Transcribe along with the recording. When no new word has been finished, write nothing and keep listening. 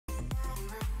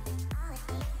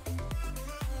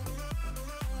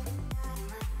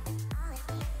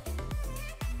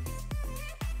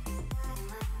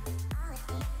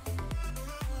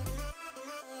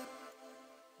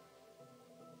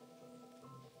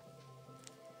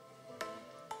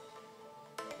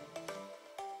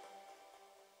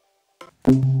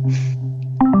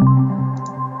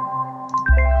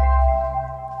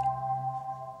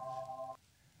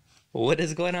What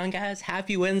is going on, guys?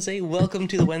 Happy Wednesday. Welcome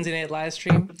to the Wednesday night live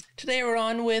stream. Today we're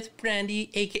on with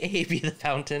Brandy, aka Be the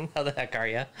Fountain. How the heck are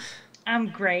you? I'm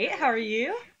great. How are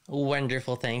you?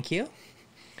 Wonderful, thank you.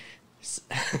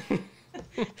 Did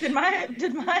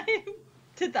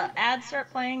the ad start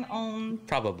playing on?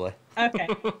 Probably. Okay.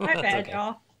 My bad, okay.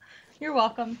 y'all. You're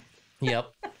welcome.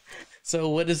 Yep. So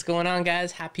what is going on,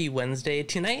 guys? Happy Wednesday.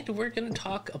 Tonight we're going to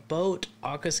talk about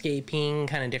aquascaping,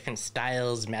 kind of different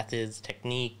styles, methods,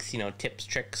 techniques, tips,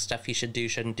 tricks, stuff you should do,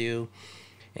 shouldn't do,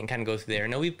 and kind of go through there.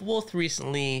 Now, we both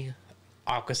recently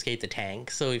aquascaped the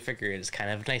tank, so we figured it's kind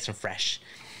of nice and fresh.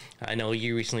 I know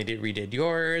you recently redid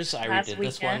yours. I redid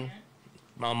this one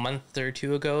a month or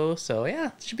two ago, so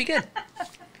yeah, it should be good.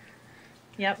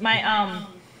 Yep,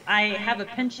 I have a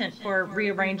penchant for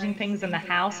rearranging things in the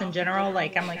house in general.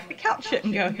 Like, I'm like, the couch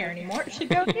shouldn't go here anymore. It should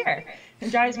go here.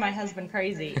 It drives my husband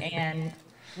crazy. And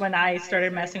when I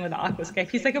started messing with the aquascape,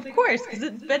 he's like, of course, because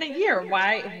it's been a year.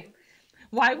 Why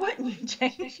wouldn't you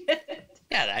change it?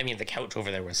 Yeah, I mean, the couch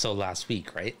over there was so last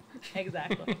week, right?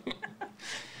 Exactly.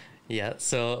 Yeah,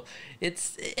 so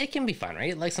it can be fun,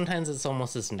 right? Like, sometimes it's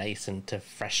almost as nice and to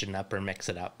freshen up or mix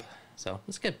it up. So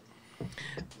it's good.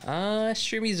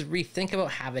 Shroomies Reef, think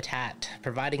about habitat,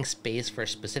 providing space for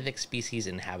specific species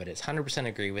and habitats. 100%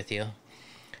 agree with you.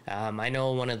 I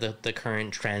know one of the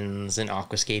current trends in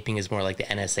aquascaping is more like the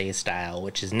NSA style,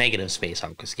 which is negative space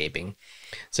aquascaping.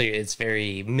 So it's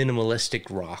very minimalistic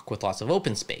rock with lots of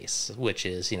open space, which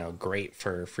is, great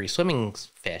for free swimming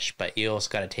fish, but you also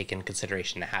got to take in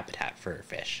consideration the habitat for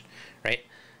fish, right?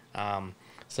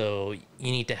 So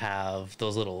you need to have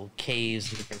those little caves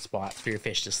and different spots for your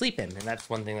fish to sleep in. And that's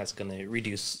one thing that's going to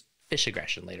reduce fish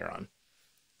aggression later on.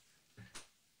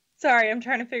 Sorry, I'm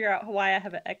trying to figure out why I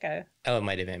have an echo. Oh, it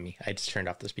might have been me. I just turned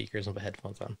off the speakers and put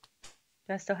headphones on.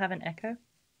 Do I still have an echo? I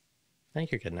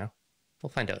think you're good now. We'll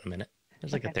find out in a minute.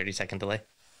 There's like a 30-second delay.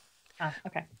 Ah,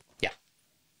 okay. Yeah.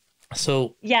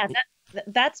 So... Yeah,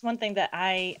 that's one thing that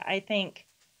I think...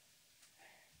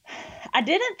 I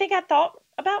didn't think I thought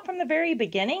about from the very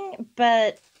beginning,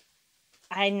 but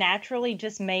I naturally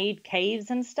just made caves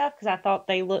and stuff because I thought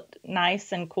they looked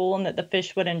nice and cool and that the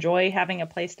fish would enjoy having a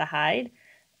place to hide.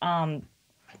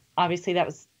 Obviously that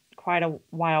was quite a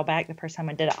while back, the first time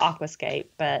I did an aquascape,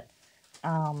 but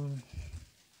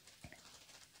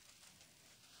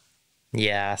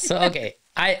yeah, so okay.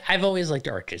 I've always liked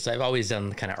arches. I've always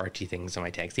done kind of archy things on my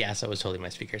tanks. Yeah, so it was totally my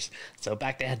speakers. So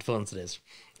back to headphones it is.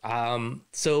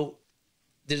 So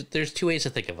there's two ways to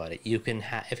think about it. You can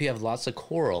if you have lots of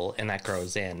coral and that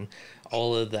grows in,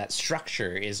 all of that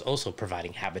structure is also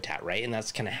providing habitat, right? And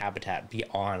that's kind of habitat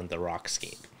beyond the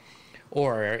rockscape.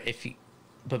 Or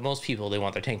but most people, they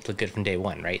want their tank to look good from day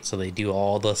one, right? So they do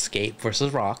all the scape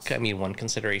versus rock. I mean, one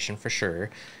consideration for sure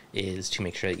is to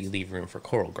make sure that you leave room for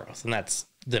coral growth. And that's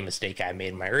the mistake I made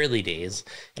in my early days.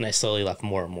 And I slowly left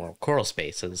more and more coral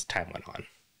space as time went on.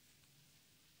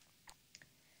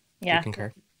 Yeah. You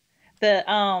concur? That's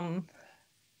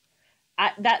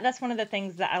one of the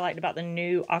things that I liked about the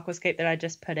new aquascape that I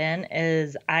just put in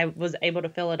is I was able to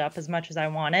fill it up as much as I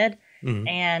wanted,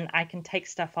 and I can take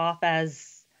stuff off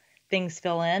as things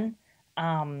fill in.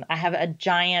 I have a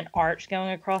giant arch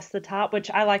going across the top,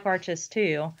 which I like arches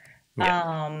too.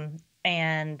 Yeah.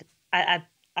 And I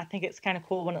think it's kind of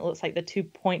cool when it looks like the 2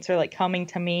 points are like coming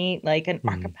to me like an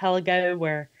archipelago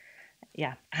where,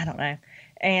 yeah, I don't know.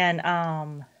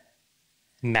 And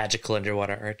magical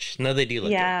underwater arch. No, they do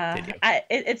look good. They do.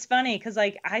 It's funny because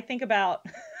like I think about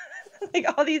like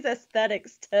all these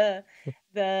aesthetics to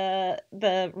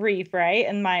the reef, right?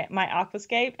 And my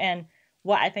aquascape and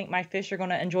what I think my fish are going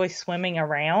to enjoy swimming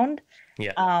around.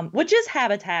 Yeah. Which is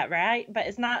habitat, right? But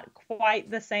it's not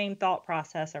quite the same thought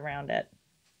process around it.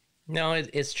 No,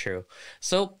 it's true.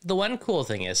 So the one cool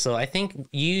thing is, so I think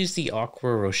you use the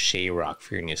Aqua Rocher rock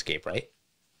for your new scape, right?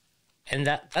 And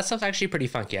that stuff's actually pretty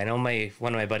funky. I know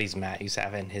one of my buddies, Matt, used to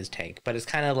have it in his tank, but it's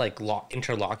kind of like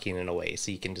interlocking in a way,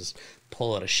 so you can just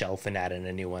pull out a shelf and add in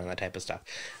a new one and that type of stuff.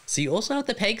 So you also have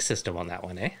the peg system on that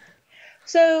one, eh?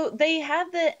 So they have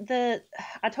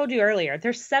I told you earlier,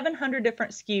 there's 700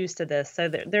 different SKUs to this. So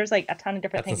there's like a ton of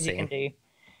different things you can do.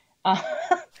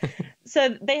 So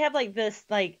they have like this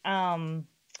like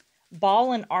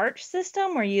ball and arch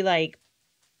system where you like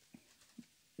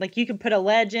you can put a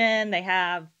ledge in. They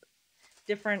have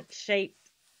different shaped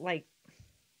like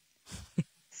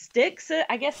sticks,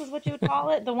 I guess is what you would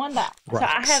call it. The one that rocks.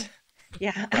 So I have,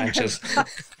 yeah, branches,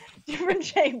 different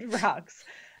shaped rocks.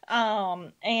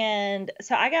 And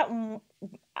so I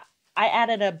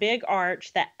added a big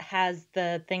arch that has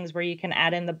the things where you can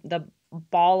add in the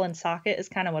ball and socket is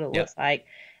kind of what it Yeah. looks like.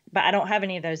 But I don't have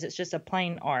any of those. It's just a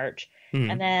plain arch.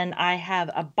 Hmm. And then I have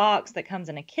a box that comes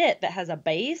in a kit that has a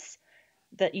base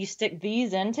that you stick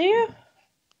these into.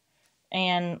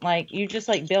 And like you just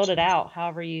like build it out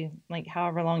however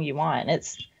long you want.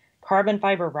 It's carbon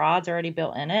fiber rods already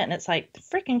built in it, and it's like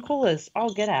freaking cool as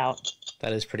all get out.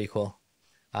 That is pretty cool.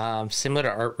 Similar to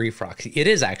Art Reef Rocks. It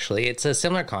is actually. It's a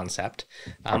similar concept.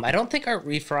 I don't think Art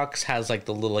Reef Rocks has like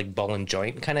the little like ball and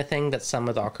joint kind of thing that some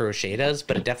of the Aqua Rocher does,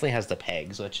 but it definitely has the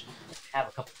pegs, which I have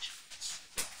a couple.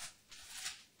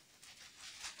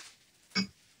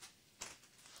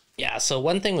 Yeah. So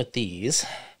one thing with these,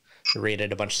 I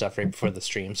rated a bunch of stuff right before the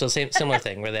stream. So similar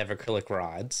thing where they have acrylic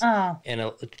rods and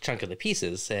a chunk of the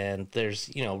pieces, and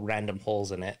there's random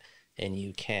holes in it, and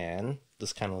you can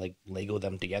just kind of like Lego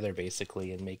them together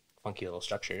basically and make funky little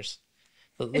structures.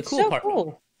 The cool part,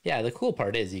 cool. Yeah, the cool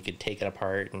part is you could take it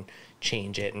apart and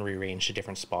change it and rearrange to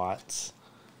different spots.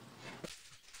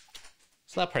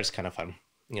 So that part's kind of fun.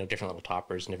 Different little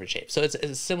toppers and different shapes. So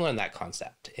it's similar in that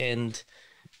concept. And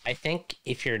I think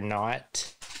if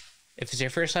it's your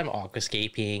first time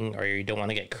aquascaping or you don't want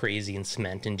to get crazy in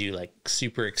cement and do like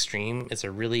super extreme, it's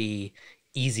a really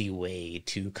easy way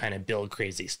to kind of build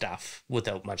crazy stuff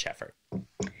without much effort.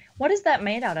 What is that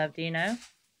made out of? Do you know?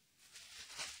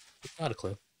 Not a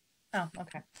clue. Oh,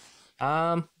 okay.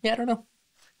 Yeah, I don't know.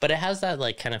 But it has that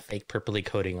like kind of fake purpley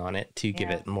coating on it to give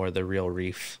it more the real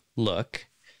reef look.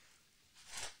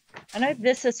 I know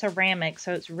this is ceramic,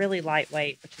 so it's really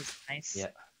lightweight, which is nice. Yeah.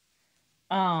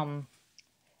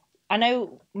 I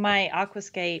know my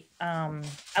aquascape,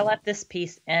 I left this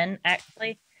piece in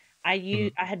actually.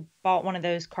 I had bought one of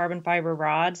those carbon fiber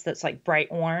rods that's like bright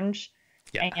orange.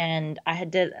 Yeah. And I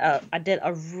did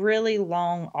a really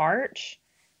long arch,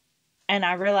 and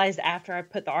I realized after I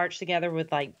put the arch together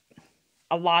with like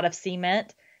a lot of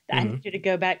cement that I needed to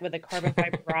go back with a carbon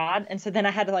fiber rod. And so then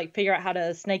I had to like figure out how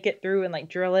to snake it through and like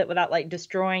drill it without like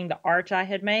destroying the arch I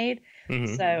had made.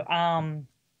 So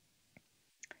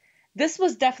this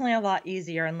was definitely a lot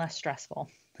easier and less stressful.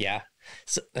 Yeah.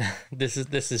 So this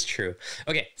is true.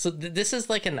 Okay, so this is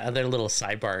like another little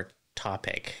sidebar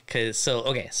topic so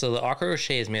the Aqua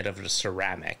Rocher is made of a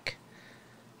ceramic,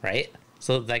 right?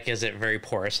 So that gives it very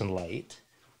porous and light.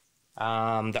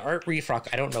 The Art Reef Rock,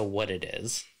 I don't know what it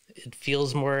is. It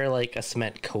feels more like a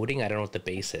cement coating. I don't know what the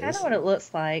base is. I know what it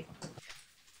looks like.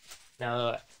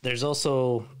 Now, there's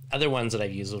also other ones that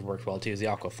I've used that worked well too. Is the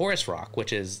Aqua Forest Rock,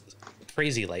 which is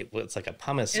crazy light. It's like a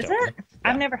pumice stone. Is it? Yeah.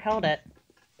 I've never held it.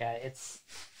 Yeah, it's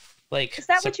like. Is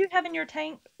that what you have in your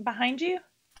tank behind you?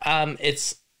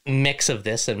 It's mix of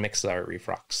this and mix of the Art Reef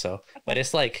Rock. So, okay. But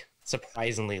it's like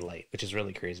surprisingly light, which is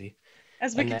really crazy.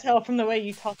 As we can tell from the way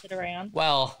you toss it around.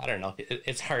 Well, I don't know.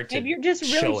 It's hard to. Maybe you're just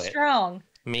really strong.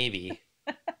 Maybe.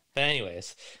 But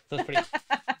anyways, that's pretty.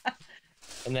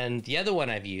 And then the other one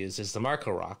I've used is the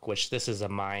Marco Rock, which this is a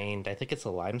mined. I think it's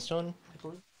a limestone.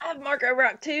 I have Marco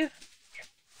Rock too.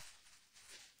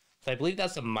 So I believe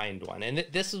that's a mined one, and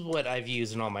this is what I've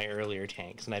used in all my earlier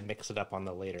tanks, and I've mixed it up on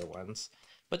the later ones.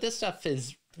 But this stuff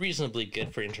is reasonably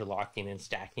good for interlocking and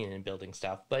stacking and building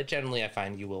stuff. But generally, I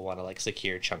find you will want to like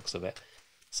secure chunks of it.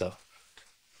 So.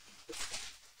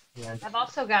 Yeah. I've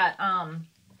also got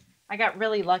I got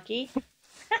really lucky.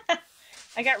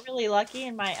 I got really lucky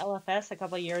in my LFS a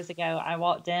couple of years ago. I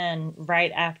walked in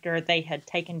right after they had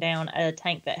taken down a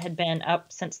tank that had been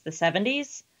up since the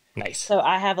 70s. Nice. So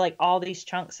I have like all these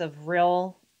chunks of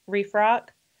real reef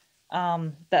rock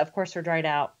that of course are dried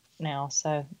out now.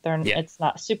 So it's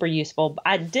not super useful. But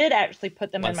I did actually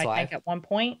put them in my tank at one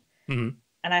point, and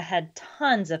I had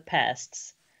tons of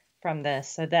pests from this.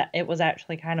 So that it was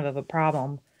actually kind of a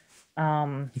problem.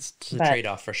 It's a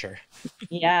trade-off for sure.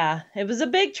 Yeah, it was a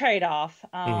big trade-off.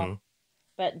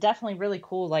 But definitely really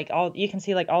cool. Like you can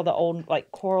see like all the old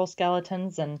like coral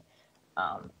skeletons, and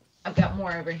I've got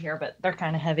more over here, but they're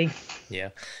kind of heavy. Yeah.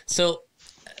 So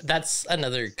that's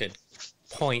another good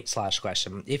point /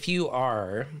 question. If you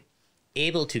are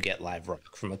able to get live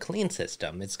rock from a clean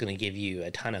system, it's going to give you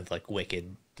a ton of like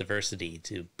wicked diversity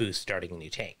to boost starting a new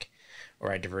tank,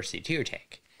 or a diversity to your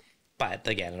tank. But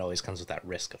again, it always comes with that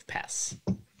risk of pests.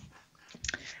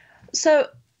 So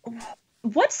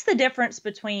what's the difference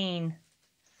between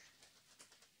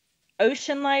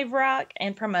ocean live rock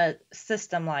and from a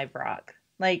system live rock?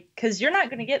 Like, because you're not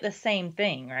going to get the same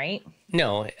thing, right?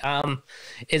 No.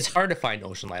 It's hard to find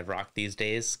ocean live rock these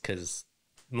days because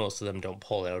most of them don't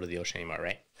pull out of the ocean anymore,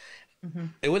 right?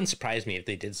 It wouldn't surprise me if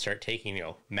they did start taking,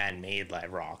 man-made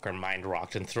live rock or mined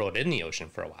rock and throw it in the ocean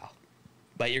for a while.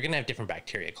 But you're going to have different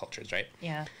bacteria cultures, right?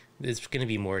 Yeah. It's going to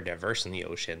be more diverse in the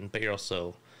ocean, but you're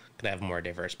also going to have more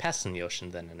diverse pests in the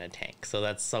ocean than in a tank. So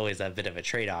that's always a bit of a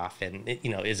trade-off. And,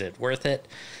 is it worth it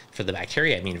for the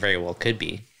bacteria? I mean, very well could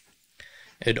be.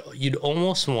 You'd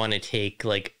almost want to take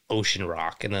like ocean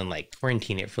rock and then like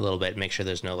quarantine it for a little bit, make sure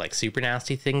there's no like super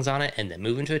nasty things on it, and then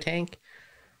move into a tank.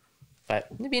 But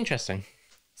it'd be interesting.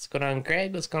 What's going on,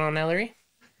 Greg? What's going on, Ellery?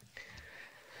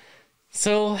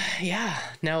 So yeah,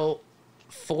 now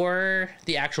for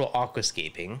the actual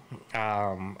aquascaping,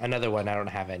 another one, I don't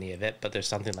have any of it, but there's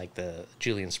something like the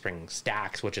Julian Spring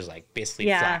stacks, which is like basically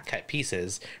flat cut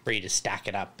pieces where you just stack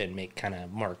it up and make kind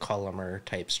of more columnar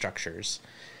type structures.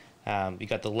 You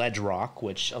got the ledge rock,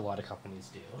 which a lot of companies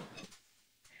do.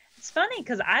 It's funny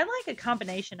because I like a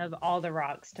combination of all the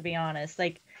rocks, to be honest.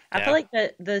 Like, I feel like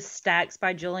the stacks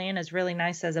by Julian is really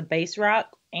nice as a base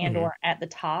rock and or at the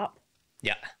top.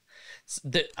 Yeah.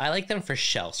 I like them for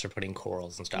shelves for putting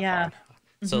corals and stuff on.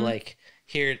 So like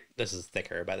here, this is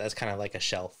thicker, but that's kind of like a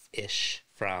shelf-ish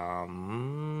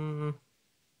from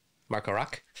Marco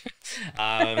Rock.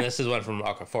 This is one from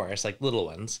Aqua Forest, like little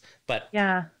ones. But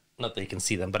not that you can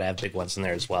see them, but I have big ones in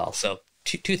there as well. So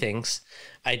two things.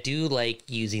 I do like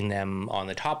using them on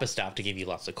the top of stuff to give you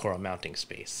lots of coral mounting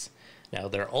space. Now,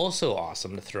 they're also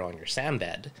awesome to throw on your sand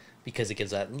bed because it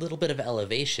gives that little bit of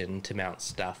elevation to mount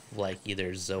stuff like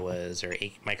either zoas or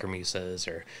micromusas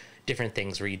or different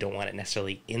things where you don't want it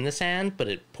necessarily in the sand, but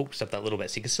it pokes up that little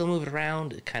bit so you can still move it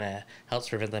around. It kind of helps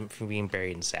prevent them from being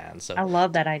buried in sand. So I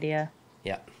love that idea.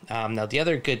 Yeah. Now, the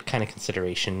other good kind of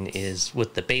consideration is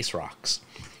with the base rocks.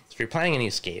 So if you're planning a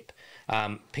new scape,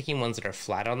 picking ones that are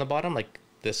flat on the bottom, like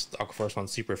this Aquaforce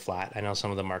one's super flat. I know some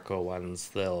of the Marco ones,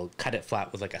 they'll cut it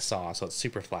flat with like a saw, so it's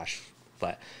super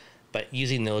flat. But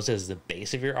using those as the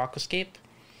base of your aquascape,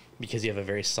 because you have a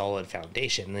very solid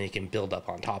foundation, then you can build up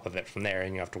on top of it from there, and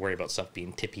you don't have to worry about stuff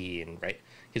being tippy and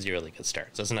gives you a really good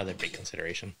start. So that's another big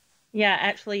consideration. Yeah,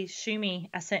 actually, Shumi,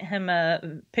 I sent him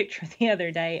a picture the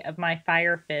other day of my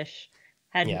firefish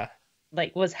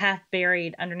was half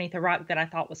buried underneath a rock that I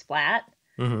thought was flat.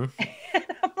 And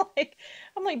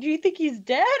I'm like, do you think he's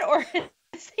dead or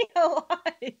is he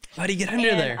alive? How do you get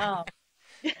under there?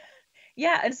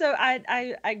 Yeah, and so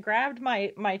I grabbed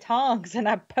my tongs and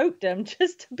I poked him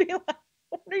just to be like,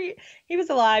 what are you? He was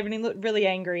alive and he looked really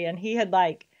angry, and he had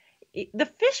the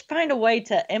fish find a way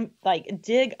to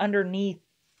dig underneath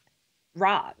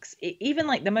rocks, even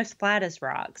like the most flattest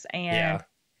rocks, and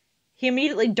he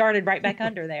immediately darted right back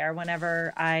under there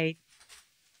whenever I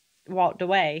walked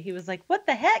away. He was like, what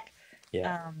the heck?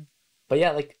 But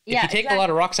if you take a lot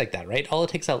of rocks like that, right, all it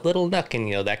takes a little nook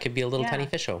and that could be a little tiny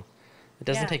fish hole. It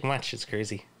doesn't take much. It's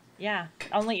crazy.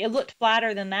 Only it looked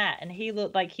flatter than that, and he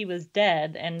looked like he was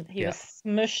dead, and he was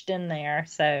smushed in there.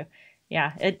 So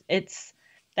it's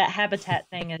that habitat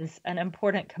thing is an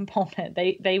important component.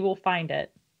 They will find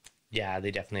it. Yeah, they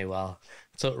definitely will.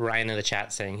 So Ryan in the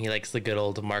chat saying he likes the good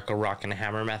old Marco rock and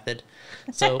hammer method.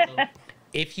 So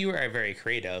if you are very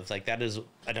creative, that is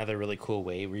another really cool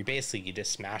way where you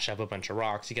just smash up a bunch of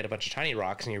rocks, you get a bunch of tiny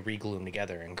rocks, and you re-glue them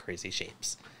together in crazy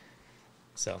shapes.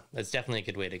 So that's definitely a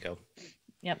good way to go.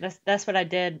 Yep, that's what I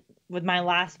did with my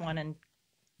last one and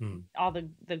all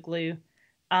the glue.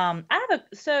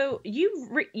 So you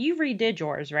redid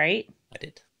yours, right? I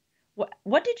did.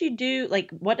 What did you do?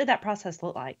 What did that process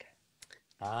look like?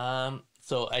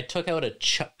 So I took out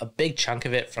a big chunk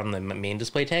of it from the main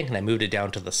display tank and I moved it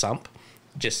down to the sump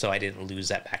just so I didn't lose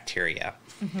that bacteria.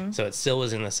 So it still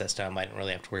was in the system. I didn't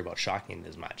really have to worry about shocking it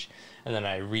as much. And then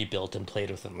I rebuilt and played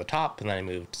with it on the top, and then I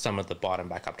moved some of the bottom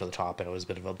back up to the top, and it was a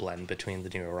bit of a blend between the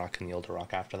newer rock and the older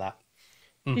rock after that.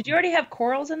 Did you already have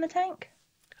corals in the tank?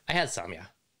 I had some, yeah.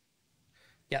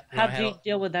 Yeah. How did you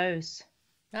deal with those?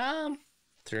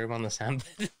 Threw them on the sand.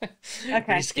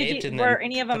 Okay. Were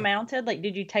any of them mounted?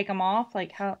 Did you take them off?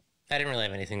 How? I didn't really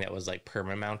have anything that was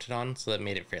perma mounted on, so that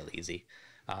made it fairly easy.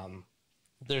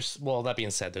 That being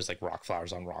said, there's rock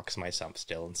flowers on rocks in my sump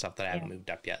still and stuff that I haven't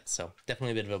moved up yet. So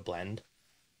definitely a bit of a blend.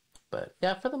 But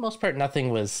yeah, for the most part,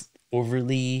 nothing was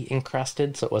overly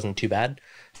encrusted, so it wasn't too bad.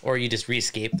 Or you just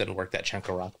re-escaped and work that chunk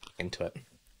of rock into it.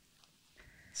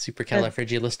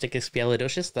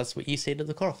 Supercalifragilisticexpialidocious, that's what you say to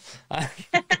the coral.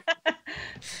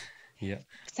 Yeah.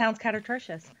 Sounds kind of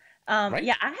atrocious. Right?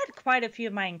 Yeah, I had quite a few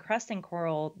of my encrusting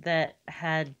coral that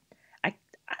had... I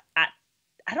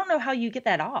don't know how you get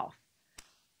that off.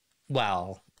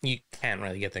 Well, you can't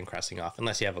really get the encrusting off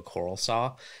unless you have a coral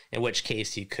saw, in which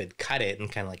case you could cut it and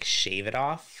kind of shave it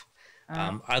off.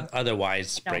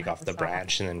 Otherwise, break off the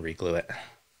branch and then reglue it.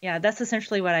 Yeah, that's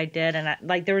essentially what I did.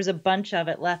 And there was a bunch of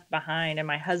it left behind, and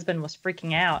my husband was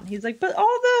freaking out. And he's like, but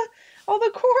all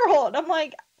the coral. And I'm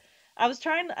like, I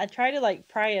tried to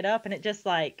pry it up, and it just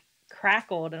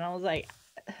crackled. And I was like,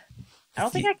 I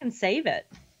don't think I can save it.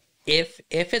 If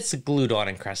it's glued on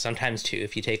and crushed, sometimes too,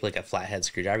 if you take like a flathead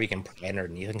screwdriver, you can put it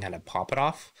underneath and kind of pop it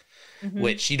off,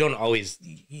 which you don't always,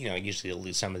 usually you'll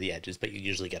lose some of the edges, but you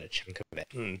usually get a chunk of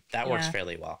it. That works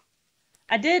fairly well.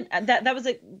 I did that was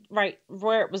right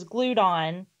where it was glued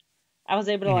on. I was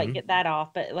able to like get that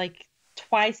off, but like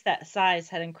twice that size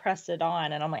had encrusted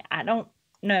on, and I'm like, I don't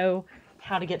know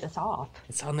how to get this off.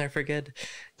 It's on there for good.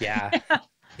 Yeah.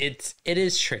 It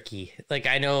is tricky. Like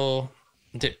I know.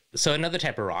 So another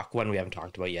type of rock, one we haven't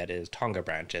talked about yet, is Tonga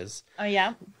branches. Oh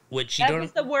yeah, which that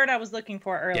was the word I was looking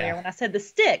for earlier when I said the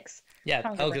sticks. Yeah,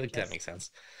 okay, that makes sense.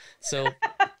 So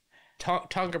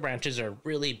Tonga branches are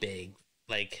really big,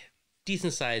 like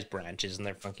decent sized branches, and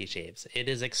they're funky shapes. It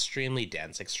is extremely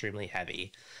dense, extremely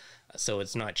heavy, so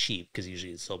it's not cheap because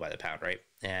usually it's sold by the pound, right?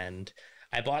 And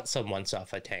I bought some once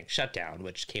off a tank shutdown,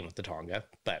 which came with the Tonga,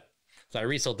 but so I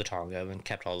resold the Tonga and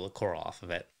kept all the coral off of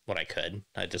it. What I could.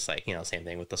 I just like, same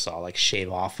thing with the saw, like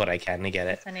shave off what I can to get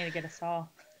it. I need to get a saw.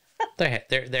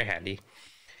 they're handy.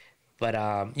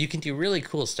 But you can do really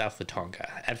cool stuff with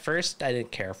Tonga. At first, I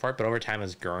didn't care for it, but over time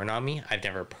it's grown on me. I've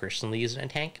never personally used it in a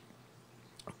tank.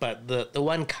 But the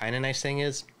one kind of nice thing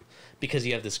is, because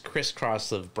you have this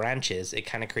crisscross of branches, it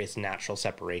kind of creates natural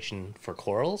separation for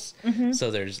corals. So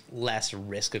there's less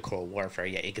risk of coral warfare,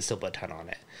 yet you can still put a ton on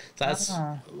it. So that's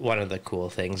one of the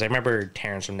cool things. I remember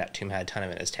Terrence from Neptune had a ton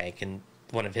of it in his tank, and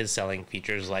one of his selling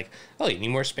features was like, oh, you need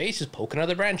more space, just poke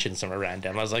another branch in somewhere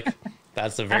random. I was like,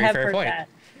 that's a very fair point. That.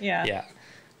 Yeah.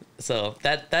 So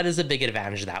that is a big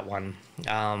advantage of that one.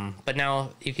 But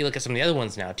now, if you look at some of the other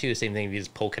ones now, too, same thing, if you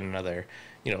just poke in another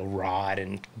rod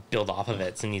and build off of it.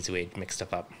 It's an easy way to mix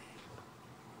stuff up.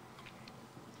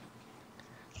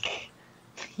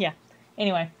 Yeah.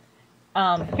 Anyway,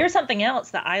 here's something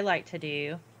else that I like to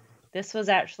do. This was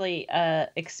actually a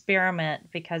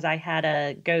experiment because I had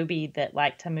a goby that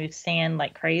liked to move sand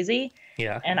like crazy.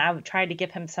 Yeah. And I tried to give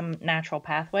him some natural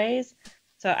pathways.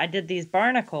 So I did these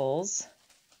barnacles,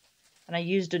 and I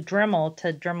used a Dremel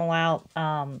to Dremel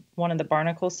out one of the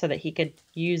barnacles so that he could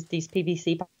use these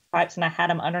PVC pipes, and I had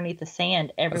them underneath the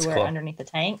sand everywhere underneath the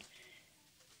tank.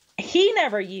 He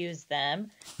never used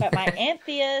them, but my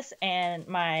Amphius and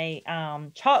my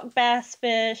chalk bass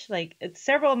fish, like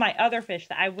several of my other fish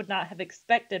that I would not have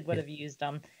expected would have used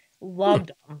them,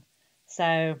 loved them.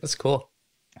 So that's cool.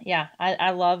 Yeah,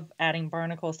 I love adding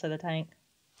barnacles to the tank.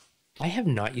 I have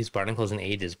not used barnacles in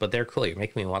ages, but they're cool. You're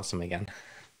making me want some again.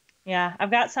 Yeah,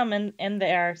 I've got some in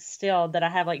there still that I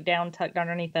have like down tucked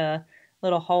underneath a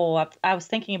little hole. I was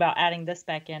thinking about adding this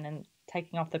back in and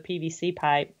taking off the PVC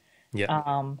pipe.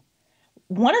 Yeah.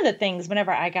 One of the things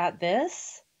whenever I got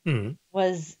this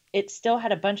was it still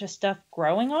had a bunch of stuff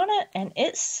growing on it, and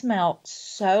it smelled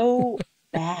so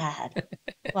bad.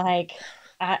 Like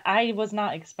I was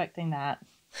not expecting that.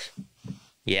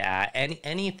 Yeah,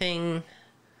 anything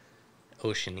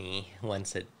oceany,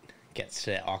 once it gets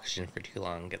to oxygen for too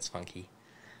long, gets funky.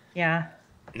 Yeah.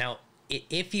 Now,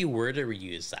 if you were to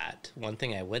reuse that, one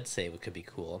thing I would say could be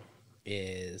cool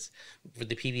is for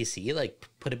the PVC, like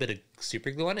put a bit of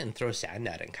super glue on it and throw sand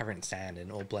at it and cover it in sand, and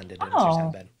it'll blend it into your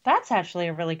sand bed. That's actually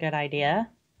a really good idea.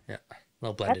 Yeah,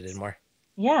 it'll blend it in more.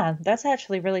 Yeah, that's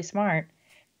actually really smart.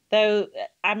 Though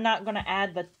I'm not going to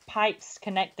add the pipes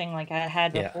connecting like I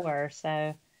had before, so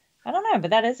I don't know,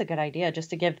 but that is a good idea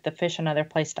just to give the fish another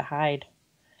place to hide.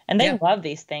 And they love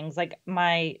these things. Like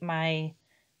my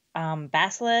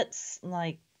basslets,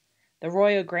 like the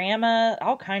Royogramma,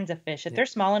 all kinds of fish. If they're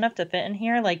small enough to fit in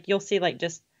here, like you'll see like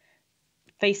just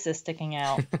faces sticking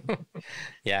out.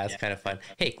 Yeah, it's kind of fun.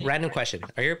 Hey, random question.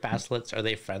 Are your basslets, are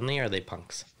they friendly or are they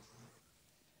punks?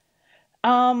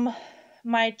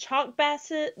 My chalk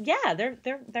basset, yeah,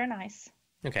 they're nice.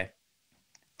 Okay.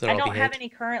 I don't have any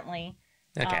currently.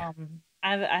 Okay.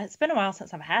 It's been a while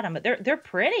since I've had them, but they're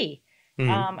pretty.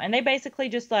 And they basically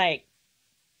just like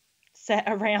sat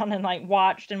around and like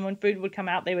watched, and when food would come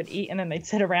out, they would eat, and then they'd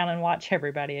sit around and watch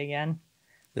everybody again.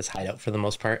 This hideout for the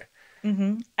most part.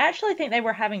 I actually think they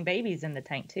were having babies in the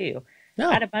tank too.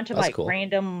 I had a bunch of like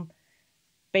random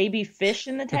baby fish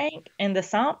in the tank in the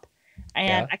sump,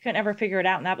 and I couldn't ever figure it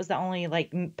out, and that was the only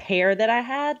like pair that I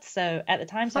had. So at the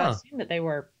time, I assumed that they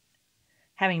were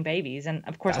having babies, and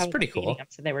of course, that's I was pretty feeding cool. them,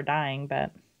 so they were dying.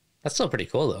 But that's still pretty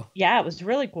cool, though. Yeah, it was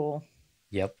really cool.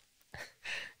 Yep.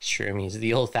 Shroomies,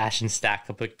 the old-fashioned stack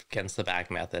up against the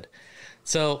back method.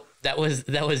 So that was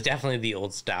definitely the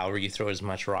old style where you throw as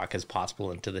much rock as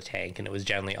possible into the tank, and it was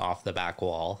generally off the back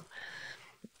wall.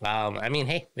 I mean,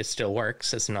 hey, it still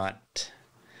works. It's not.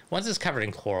 Once it's covered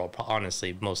in coral,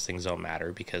 honestly, most things don't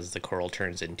matter because the coral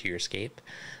turns into your scape.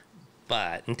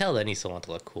 But until then, you still want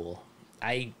to look cool.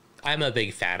 I I'm a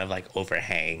big fan of like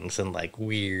overhangs and like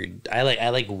weird. I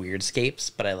like weird scapes,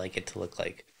 but I like it to look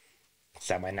like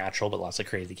semi-natural, but lots of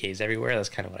crazy caves everywhere. That's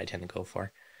kind of what I tend to go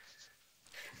for.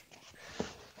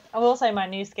 I will say my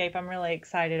new scape I'm really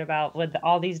excited about with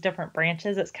all these different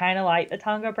branches. It's kind of like the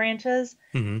Tonga branches,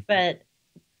 Hmm. but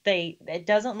it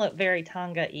doesn't look very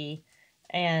Tonga-y.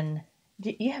 And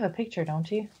you have a picture,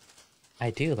 don't you?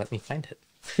 I do. Let me find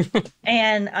it.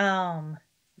 And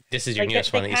This is your like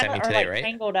newest they one that you kind sent of me are today, like right?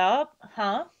 tangled up,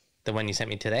 huh? The one you sent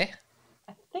me today?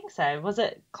 I think so. Was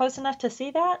it close enough to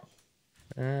see that?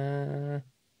 Uh,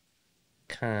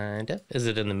 kind of. Is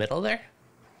it in the middle there?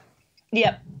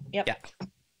 Yep. Yep. Yeah.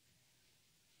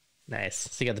 Nice.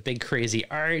 So you got the big crazy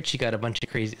arch. You got a bunch of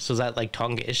crazy. So is that like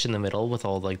Tonga-ish in the middle with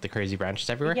all like the crazy branches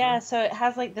everywhere? Yeah, so it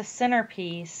has like the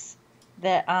centerpiece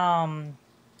that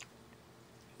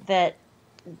that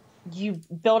you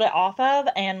build it off of,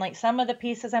 and like some of the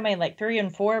pieces I made like 3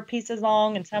 and 4 pieces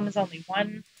long, and some is only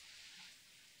one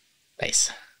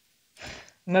Nice.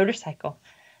 motorcycle.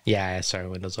 Yeah, I saw our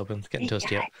windows open. It's getting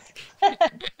toasty out.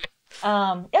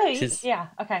 Yikes. Oh, Just yeah,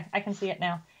 okay, I can see it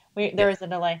now. yeah. There is a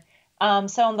delay.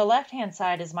 So on the left-hand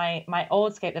side is my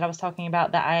old scape that I was talking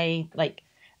about that I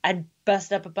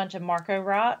busted up a bunch of Marco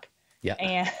rock Yeah.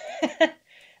 and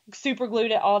super glued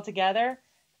it all together.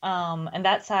 And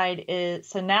that side is,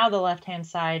 so now the left-hand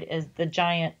side is the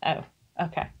giant, oh,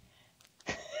 okay.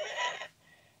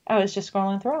 I was just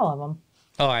scrolling through all of them.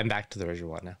 Oh, I'm back to the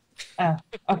original one now. Oh,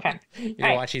 okay. You're All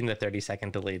right. watching the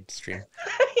 30-second delayed stream.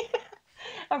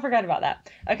 I forgot about that.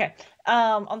 Okay.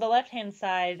 On the left-hand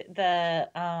side,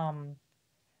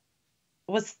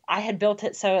 I had built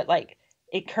it so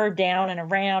it curved down and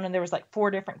around, and there was like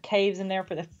 4 different caves in there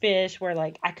for the fish where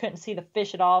like I couldn't see the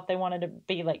fish at all if they wanted to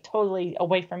be like totally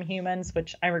away from humans,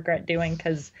 which I regret doing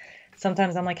because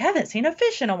sometimes I'm like, I haven't seen a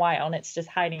fish in a while, and it's just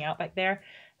hiding out back there.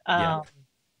 Yeah.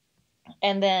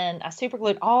 And then I super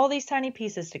glued all these tiny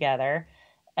pieces together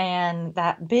and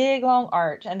that big long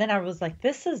arch. And then I was like,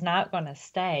 this is not going to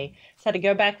stay. So I had to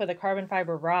go back with a carbon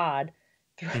fiber rod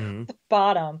through Hmm. the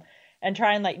bottom and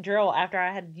try and like drill after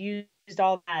I had used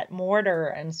all that mortar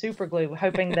and super glue,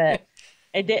 hoping that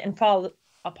it didn't fall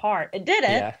apart. It didn't.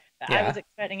 Yeah. But I was Yeah.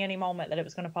 expecting any moment that it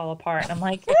was going to fall apart. And I'm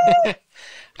like,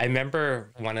 I remember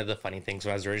one of the funny things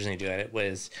when I was originally doing it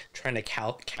was trying to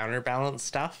counterbalance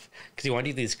stuff because you want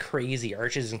to do these crazy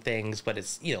arches and things, but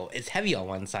it's heavy on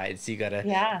one side, so you gotta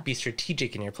yeah. be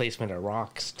strategic in your placement of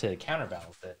rocks to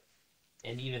counterbalance it.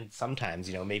 And even sometimes,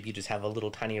 maybe you just have a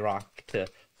little tiny rock to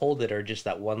hold it, or just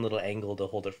that one little angle to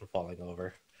hold it from falling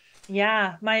over.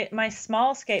 Yeah. My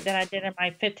small scape that I did in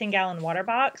my 15-gallon water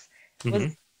box was Hmm.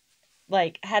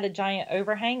 like had a giant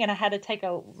overhang, and I had to take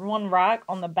one rock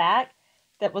on the back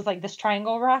that was like this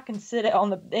triangle rock and sit it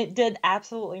on it did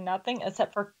absolutely nothing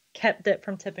except for kept it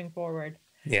from tipping forward.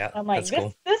 Yeah, I'm like, that's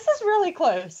cool. this is really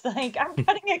close. Like I'm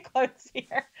cutting it close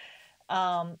here.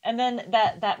 And then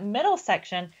that middle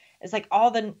section is like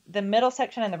all the middle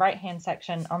section and the right hand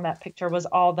section on that picture was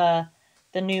all the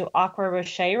new aqua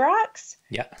rocher rocks.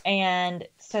 Yeah. And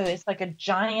so it's like a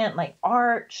giant like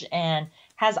arch and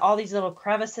has all these little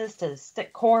crevices to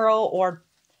stick coral or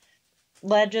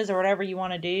ledges or whatever you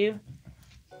want to do.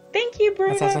 Thank you,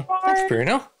 Bruno. That's awesome. Thanks, Mars.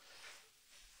 Bruno.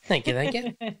 Thank you. Thank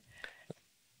you.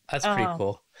 That's pretty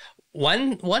cool.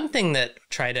 One thing that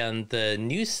tried on the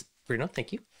news, Bruno,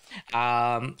 thank you.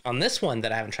 On this one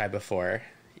that I haven't tried before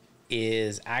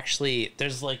is actually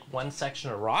there's like one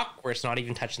section of rock where it's not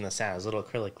even touching the sand. There's little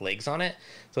acrylic legs on it,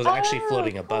 so it's actually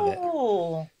floating above it.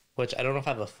 Cool. Which I don't know if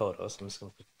I have a photo, so I'm just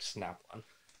gonna snap one.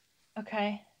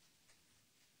 Okay.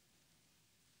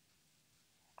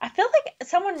 I feel like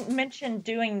someone mentioned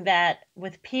doing that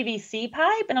with PVC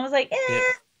pipe, and I was like, Yep.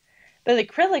 But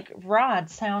acrylic rod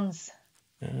sounds.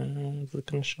 Is it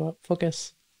gonna show up?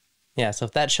 Focus. Yeah. So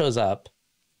if that shows up,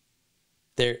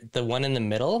 there, the one in the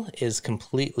middle is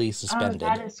completely suspended. Oh,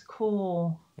 that is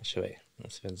cool. I'll show you.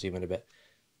 Let's zoom in a bit.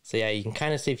 So yeah, you can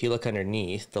kind of see if you look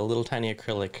underneath the little tiny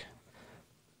acrylic.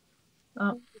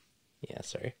 Oh. Yeah,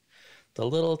 sorry. The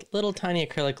little tiny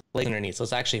acrylic legs underneath. So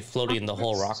it's actually floating the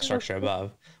whole rock structure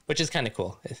above, which is kind of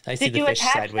cool. I see Did the you fish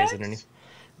attach sideways those? underneath.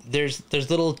 There's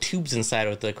little tubes inside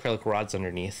with the acrylic rods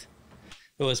underneath.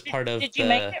 It was part of Did you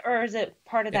make it, or is it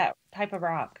part of Yeah. that type of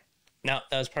rock? No,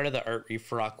 that was part of the Art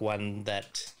Reef Rock one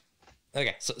that...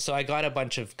 Okay, so I got a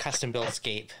bunch of custom-built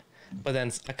scape, but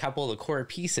then a couple of the core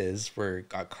pieces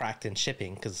got cracked in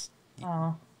shipping because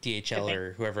Oh, DHL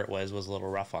or whoever it was a little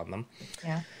rough on them.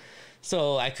 yeah.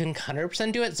 So I couldn't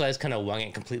 100% do it, so I just kind of wung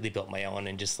it, completely built my own,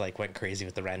 and just like went crazy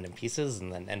with the random pieces,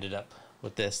 and then ended up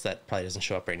with this that probably doesn't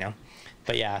show up right now.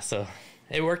 But yeah, so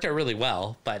it worked out really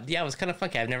well. But yeah, it was kind of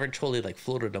funky. I've never totally like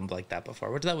floated them like that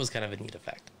before, which that was kind of a neat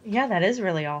effect. Yeah, that is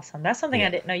really awesome. That's something I Yeah.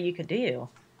 didn't know you could do.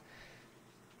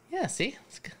 Yeah, see?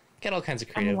 Get all kinds of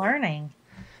I'm creative. learning.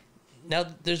 Now,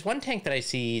 there's one tank that I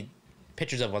see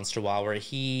pictures of once in a while where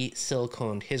he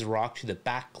siliconed his rock to the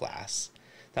back glass.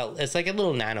 It's like a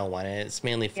little nano one, and it's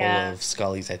mainly full Yeah. of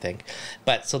scullies, I think.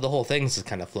 But so the whole thing's just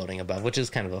kind of floating above, which is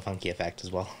kind of a funky effect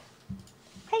as well.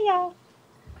 Hey, y'all.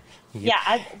 Yep.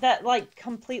 Yeah, that like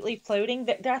completely floating.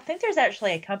 I think there's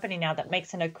actually a company now that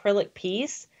makes an acrylic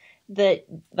piece that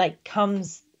like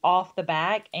comes off the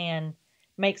back and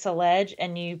makes a ledge,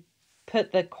 and you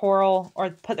put the coral or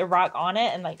put the rock on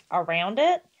it and like around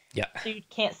it, Yeah. so you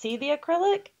can't see the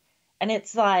acrylic. And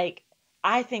it's like,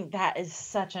 I think that is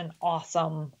such an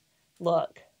awesome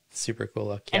look, Super cool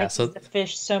look. and Yeah. it gives So the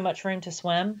fish so much room to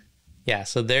swim. yeah.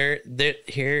 So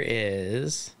here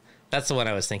is that's the one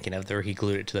I was thinking of, where he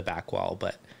glued it to the back wall,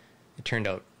 but it turned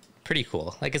out pretty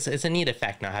cool. Like it's a neat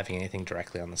effect not having anything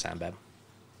directly on the sandbed.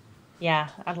 Yeah,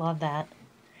 I love that.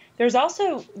 There's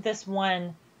also this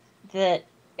one that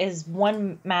is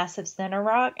one massive center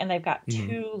rock, and they've got Mhm.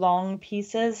 two long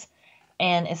pieces,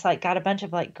 and it's like got a bunch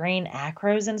of like green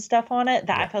acros and stuff on it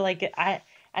that I Yeah. feel like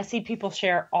I see people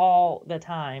share all the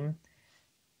time.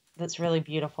 That's really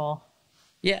beautiful.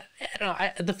 Yeah.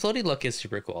 The floaty look is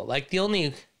super cool. Like the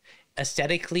only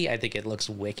aesthetically, I think it looks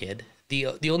wicked.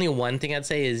 The only one thing I'd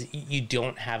say is you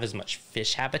don't have as much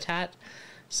fish habitat,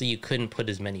 so you couldn't put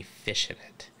as many fish in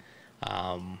it.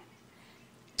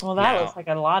 Well, that Now, looks like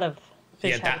a lot of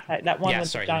fish yeah, habitat. That one yeah, with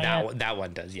sorry, the giant. that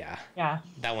one does, yeah. Yeah.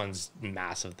 That one's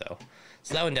massive though,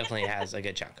 so that one definitely has a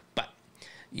good chunk. But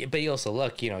you also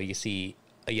look, you see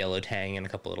a yellow tang and a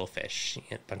couple little fish,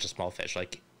 a bunch of small fish.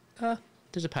 Like,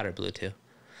 there's a powder blue too.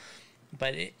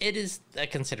 But it is a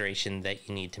consideration that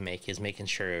you need to make, is making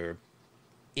sure,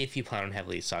 if you plan on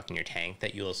heavily stocking your tank,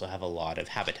 that you also have a lot of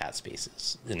habitat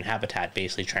spaces. And habitat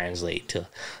basically translate to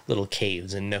little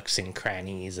caves and nooks and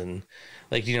crannies, and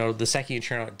like, the second you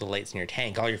turn out the lights in your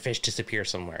tank, all your fish disappear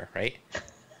somewhere, right?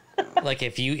 Like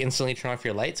if you instantly turn off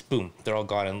your lights, boom, they're all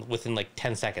gone, and within like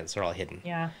 10 seconds they're all hidden.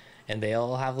 Yeah. And they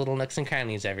all have little nooks and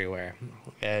crannies everywhere.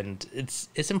 And it's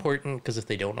important, because if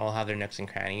they don't all have their nooks and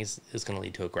crannies, it's going to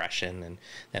lead to aggression and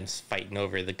them fighting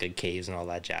over the good caves and all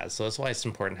that jazz. So that's why it's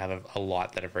important to have a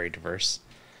lot that are very diverse.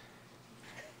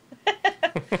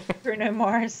 Bruno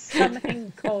Mars,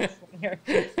 something cold here.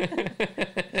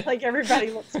 Like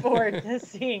everybody looks forward to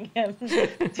seeing him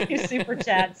do super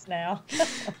chats now.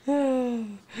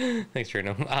 Thanks,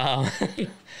 Bruno.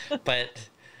 But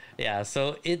yeah,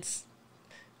 so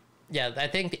yeah, I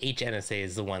think the HNSA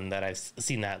is the one that I've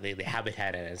seen that lately,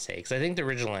 Habitat NSA, because I think the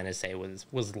original NSA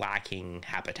was lacking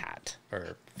habitat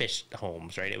or fish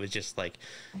homes, right? It was just like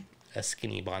a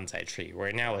skinny bonsai tree,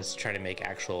 where now it's trying to make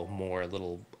actual more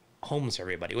little homes for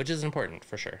everybody, which is important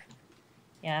for sure.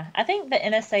 Yeah, I think the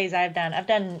NSAs I've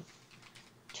done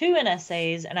 2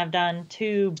 NSAs, and I've done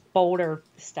 2 boulder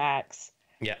stacks.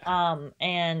 Yeah.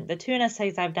 And the 2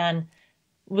 NSAs I've done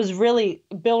was really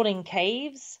building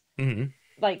caves. Mm-hmm.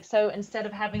 Like, so instead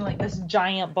of having like this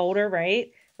giant boulder,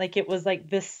 right? Like it was like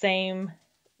this same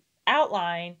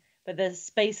outline, but the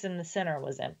space in the center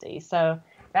was empty. So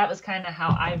that was kind of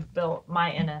how I've built my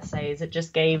NSAs. It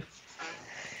just gave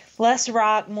less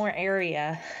rock, more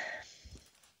area.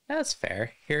 That's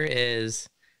fair. There is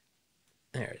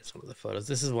one of the photos.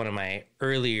 This is one of my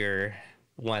earlier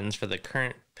ones for the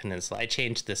current peninsula. I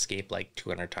changed the scape like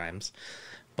 200 times.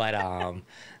 But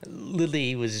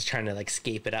Lily was just trying to like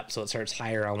scape it up so it starts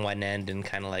higher on one end and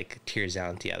kind of like tears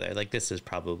down at the other. Like this is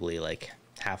probably like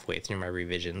halfway through my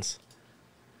revisions.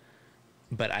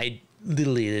 But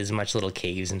there's much little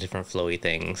caves and different flowy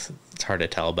things. It's hard to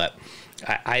tell, but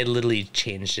I literally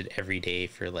changed it every day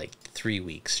for like 3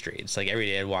 weeks straight. It's like every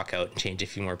day I'd walk out and change a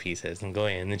few more pieces and go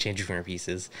in and change a few more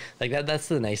pieces. Like that's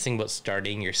the nice thing about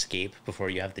starting your scape before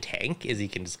you have the tank, is you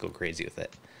can just go crazy with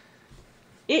it.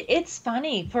 It's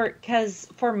funny because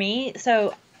for me,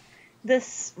 so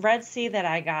this Red Sea that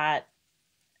I got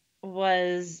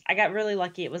really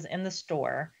lucky. It was in the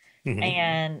store, Mm-hmm.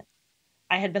 and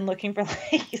I had been looking for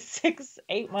like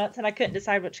 6-8 months, and I couldn't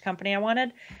decide which company I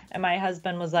wanted. And my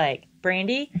husband was like,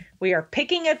 Brandy, we are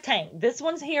picking a tank. This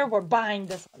one's here. We're buying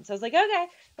this one. So I was like, okay,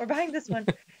 we're buying this one.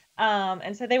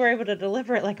 And so they were able to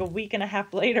deliver it like a week and a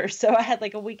half later. So I had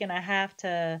like a week and a half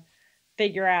to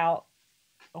figure out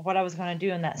what I was going to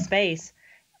do in that space.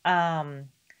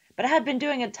 But I had been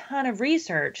doing a ton of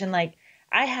research, and like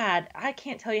I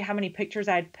can't tell you how many pictures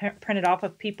I'd printed off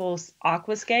of people's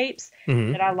aquascapes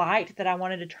Mm-hmm. that I liked, that I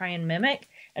wanted to try and mimic.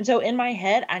 And so in my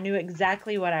head, I knew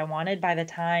exactly what I wanted by the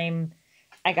time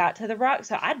I got to the rock.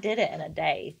 So I did it in a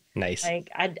day. Nice. Like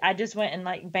I just went and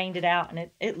like banged it out, and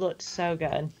it looked so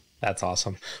good. That's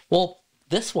awesome. Well,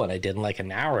 this one I did in like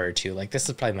an hour or two. Like this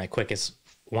is probably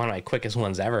one of my quickest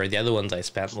ones ever. The other ones I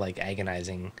spent like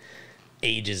agonizing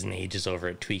ages and ages over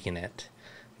it, tweaking it.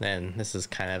 Then this is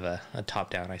kind of a top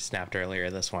down I snapped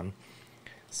earlier, this one.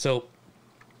 So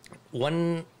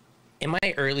one in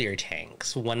my earlier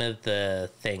tanks, one of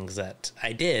the things that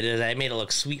I did is I made it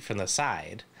look sweet from the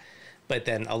side, but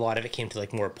then a lot of it came to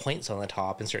like more points on the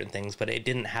top and certain things, but it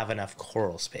didn't have enough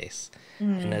coral space.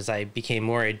 And as I became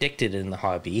more addicted in the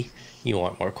hobby, you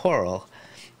want more coral.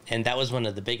 And that was one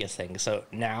of the biggest things. So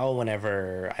now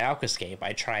whenever I aquascape,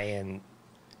 I try and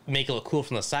make it look cool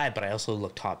from the side, but I also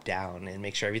look top down and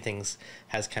make sure everything's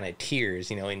has kind of tiers,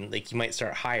 you know, and like you might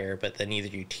start higher, but then either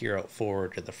you tier out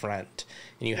forward or the front,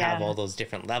 and you have all those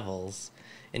different levels,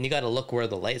 and you got to look where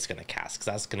the light's going to cast, because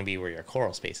that's going to be where your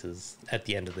coral space is at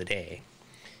the end of the day.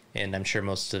 And I'm sure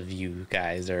most of you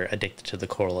guys are addicted to the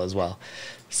coral as well.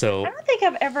 So I don't think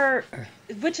I've ever,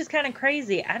 which is kind of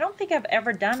crazy. I don't think I've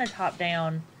ever done a top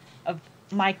down of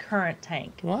my current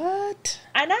tank. what?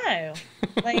 I know.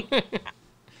 Like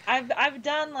I've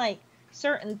done like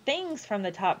certain things from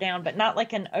the top down, but not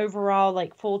like an overall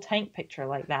like full tank picture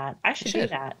like that. I should do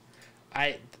that.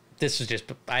 I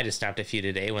just snapped a few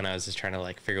today when I was just trying to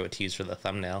like figure out what to use for the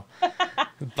thumbnail.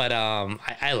 But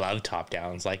I love top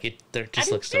downs. Like they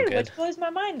just look so good. Which blows my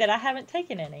mind that I haven't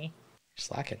taken any. You're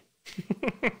slacking.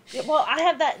 Well, I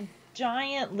have that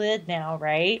giant lid now,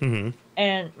 right?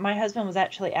 And my husband was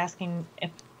actually asking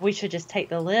if we should just take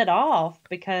the lid off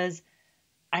because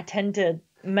I tend to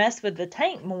mess with the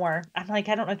tank more. I'm like,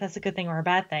 I don't know if that's a good thing or a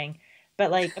bad thing,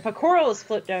 but like if a coral is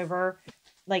flipped over,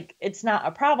 like it's not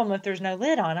a problem if there's no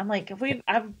lid on. I'm like,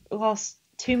 I've lost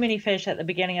too many fish at the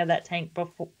beginning of that tank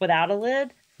before without a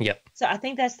lid. Yep. So I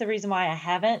think that's the reason why I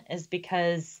haven't, is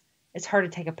because it's hard to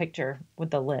take a picture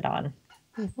with the lid on.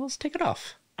 Well, let's take it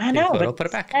off. I know, but put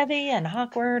it back. It's heavy and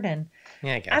awkward, and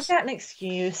yeah, I guess I've got an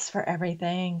excuse for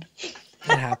everything.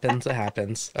 It happens. It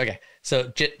happens. Okay,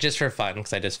 so just for fun,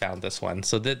 because I just found this one.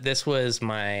 So this was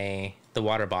the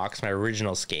water box, my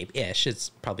original scape-ish. It's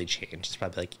probably changed. It's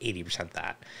probably like 80%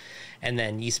 that. And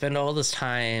then you spend all this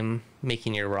time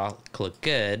making your rock look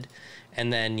good,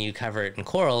 and then you cover it in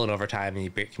coral, and over time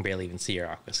you can barely even see your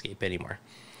aquascape anymore.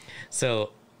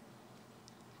 So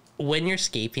when you're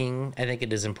scaping, I think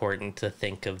it is important to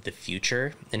think of the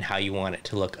future and how you want it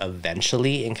to look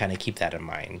eventually, and kind of keep that in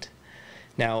mind.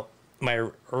 Now, my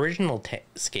original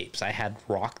scapes, I had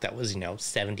rock that was,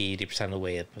 70-80% of the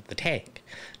way up the tank.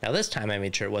 Now this time I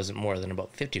made sure it wasn't more than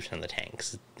about 50% of the tank,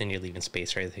 'cause then you're leaving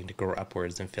space for everything to grow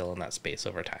upwards and fill in that space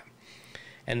over time.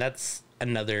 And that's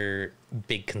another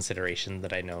big consideration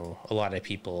that I know a lot of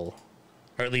people,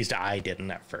 or at least I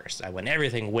didn't at first. I went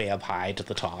everything way up high to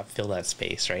the top, fill that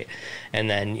space, right? And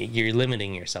then you're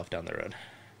limiting yourself down the road.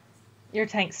 Your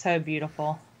tank's so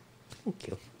beautiful. Thank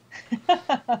you.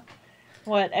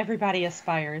 What everybody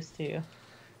aspires to.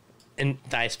 And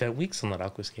I spent weeks on that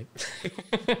aquascape.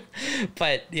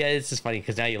 But yeah, it's just funny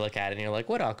because now you look at it and you're like,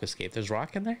 what aquascape? There's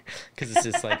rock in there? Because it's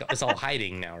just like, it's all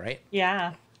hiding now, right?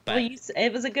 Yeah. But well,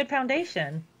 it was a good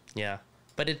foundation. Yeah.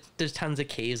 But there's tons of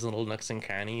caves and little nooks and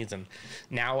crannies. And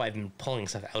now I've been pulling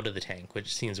stuff out of the tank,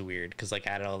 which seems weird because like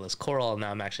I added all this coral. And now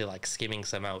I'm actually like skimming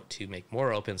some out to make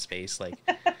more open space. Like,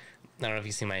 I don't know if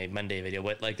you see my Monday video,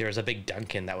 but like there was a big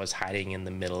Duncan that was hiding in the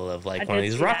middle of like one of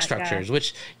these rock structures,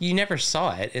 which you never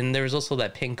saw it. And there was also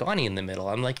that pink Goni in the middle.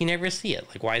 I'm like, you never see it.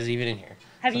 Like, why is it even in here?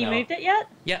 Have you moved it yet?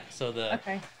 Yeah. So the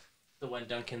one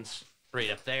Duncan's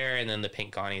right up there, and then the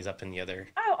pink Goni's up in the other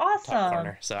top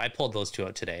corner. So I pulled those two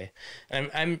out today. And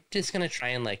I'm just gonna try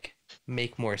and like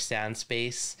make more sand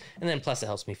space, and then plus it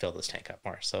helps me fill this tank up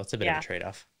more. So it's a bit of a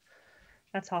trade-off.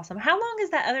 That's awesome. How long has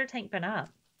that other tank been up?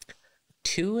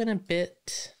 2 and a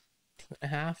bit,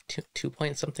 2.5, 2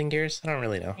 point something years. I don't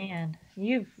really know. Man,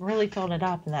 you've really filled it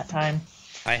up in that time.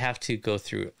 I have to go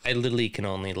through. I literally can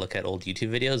only look at old YouTube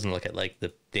videos and look at like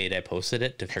the date I posted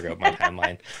it to figure out my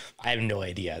timeline. I have no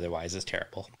idea. Otherwise, it's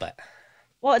terrible. But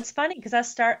well, it's funny because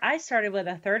I started with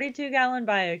a 32-gallon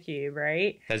BioCube,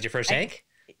 right? That's your first tank?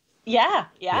 Yeah.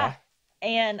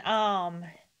 And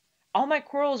all my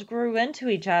corals grew into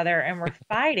each other and were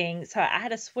fighting. So I had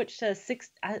to switch to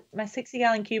my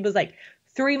 60-gallon cube was like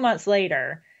 3 months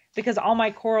later because all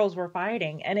my corals were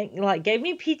fighting. And it like gave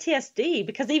me PTSD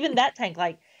because even that tank,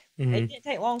 like it didn't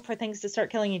take long for things to start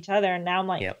killing each other. And now I'm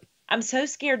like, I'm so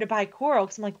scared to buy coral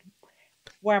because I'm like,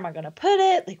 where am I going to put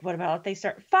it? Like, what about if they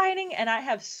start fighting? And I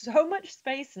have so much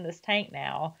space in this tank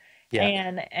now. Yeah.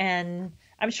 And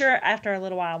I'm sure after a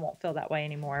little while I won't feel that way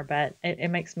anymore, but it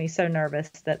makes me so nervous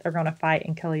that they're going to fight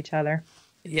and kill each other.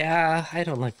 Yeah, I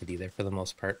don't like it either for the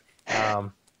most part.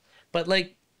 But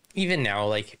like even now,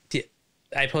 like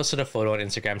I posted a photo on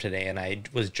Instagram today, and I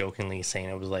was jokingly saying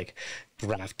it was like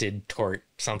grafted tort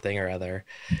something or other,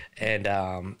 and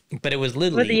but it was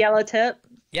With the literally yellow tip.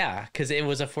 yeah, because it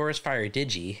was a forest fire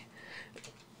digi,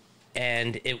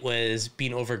 and it was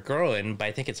being overgrown by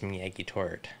I think it's Miyagi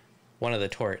tort, one of the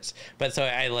torts. But so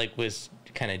I like was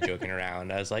kind of joking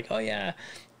around. I was like, oh yeah,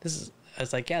 this is. I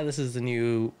was like, yeah, this is the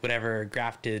new whatever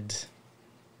grafted,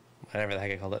 whatever the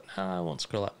heck I called it. I won't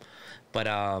scroll up, but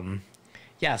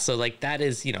yeah. So like that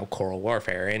is coral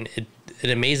warfare, and it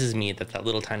amazes me that that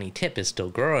little tiny tip is still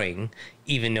growing,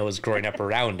 even though it's growing up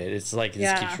around it. It's like it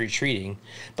just keeps Yeah. retreating.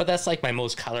 But that's like my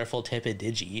most colorful tip at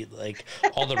Digi. Like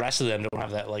all the rest of them don't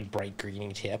have that like bright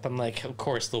greeny tip. I'm like, of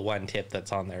course the one tip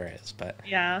that's on there is, but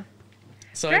Yeah.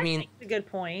 so I Greg mean, makes a good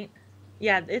point.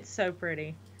 Yeah, it's so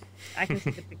pretty. I can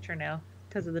see the picture now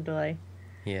because of the delay.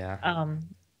 yeah. Um,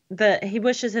 the he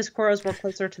wishes his corals were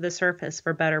closer to the surface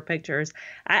for better pictures.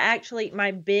 I actually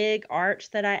my big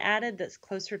arch that I added that's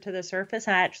closer to the surface,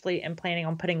 I actually am planning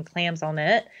on putting clams on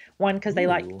it. One, because they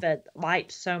like Ooh, the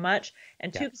light so much,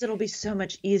 and two, yeah. because it'll be so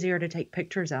much easier to take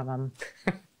pictures of them.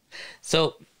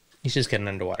 So you should just get an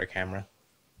underwater camera.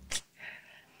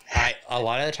 I a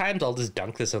lot of the times I'll just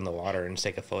dunk this in the water and just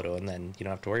take a photo, and then you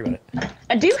don't have to worry about it.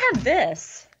 I do have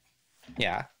this,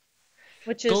 Yeah.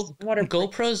 which is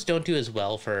waterproof. GoPros don't do as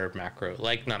well for macro,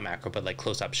 like not macro, but like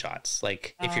close up shots.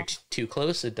 Like if you're Oh, too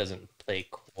close, it doesn't play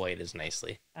quite as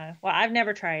nicely. well, I've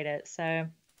never tried it, so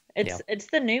Yeah, it's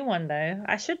the new one though.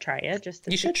 I should try it just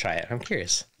to you see. should try it. I'm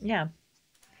curious. Yeah.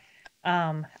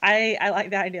 I like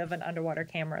the idea of an underwater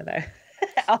camera though.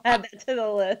 I'll Uh, add that to the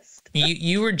list.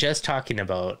 you were just talking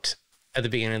about at the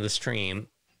beginning of the stream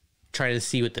trying to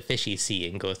see what the fishies see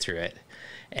and go through it.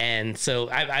 And so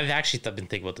I've actually been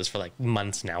thinking about this for like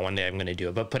months now. One day I'm going to do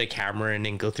it, but put a camera in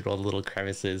and go through all the little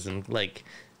crevices and like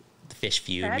the fish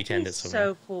view and That'd be pretend it's somewhere.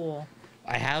 so cool.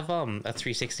 I have a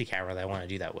 360 camera that I want to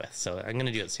do that with, so I'm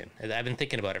gonna do it soon. I've been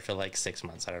thinking about it for like 6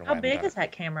 months. I don't know How why I haven't big done is it.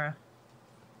 that camera?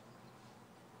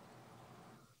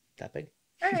 That big?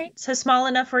 All right. So small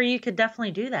enough where you could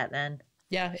definitely do that then.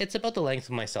 Yeah, it's about the length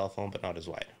of my cell phone, but not as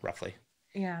wide, roughly.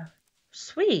 Yeah.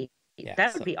 Sweet. Yeah,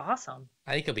 That would so be awesome.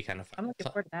 I think it'll be kind of fun. I'm looking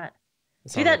So forward to that.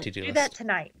 it's Do on my that to-do do that list.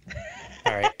 tonight.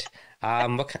 All right.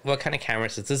 What kind of camera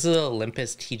is this? This is a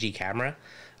Olympus TG camera.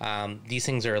 These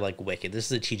things are like wicked.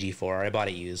 This is a TG4. I bought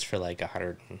it used for like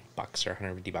 $100 or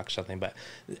 $150 something. But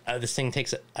this thing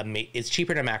takes it's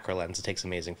cheaper than a macro lens. It takes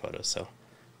amazing photos. So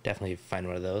definitely find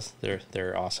one of those.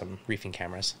 They're awesome reefing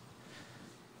cameras.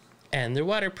 And they're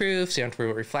waterproof, so you don't have to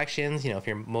worry about reflections. If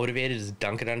you're motivated, just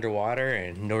dunk it underwater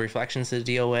and no reflections to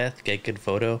deal with. Get good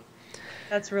photo.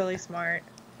 That's really smart.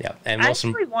 Yeah, and I most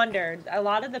of actually wondered a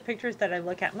lot of the pictures that I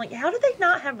look at, I'm like, how do they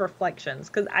not have reflections?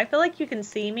 Because I feel like you can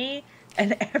see me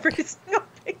in every single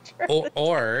picture.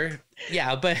 or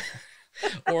yeah, but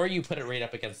or you put it right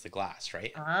up against the glass,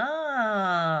 right? Because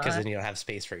Ah, then you don't have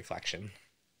space for reflection.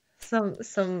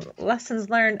 some lessons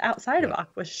learned outside of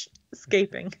Yeah,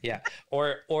 aquascaping. yeah.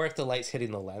 Or if the light's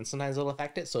hitting the lens, sometimes it'll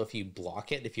affect it. So if you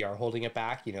block it, if you are holding it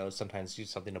back, sometimes do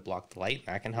something to block the light.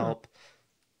 That can Hmm. help.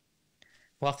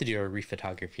 We'll have to do a reef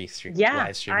photography Yeah,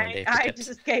 live stream one I day for I tips.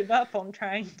 just gave up on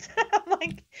trying to. I'm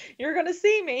like, you're gonna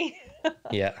see me.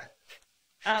 Yeah.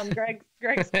 Greg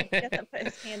said he doesn't put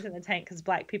his hands in the tank because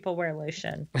black people wear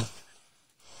lotion.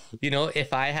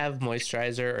 If I have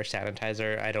moisturizer or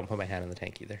sanitizer, I don't put my hand in the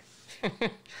tank either.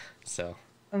 So,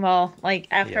 Well, like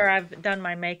yeah. after I've done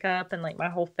my makeup and like my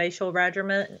whole facial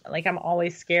regimen, like I'm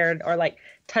always scared or like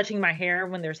touching my hair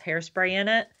when there's hairspray in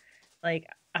it. Like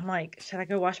I'm like, should I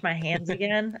go wash my hands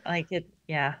again? Like it,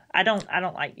 yeah. I don't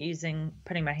like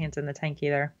putting my hands in the tank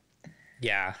either.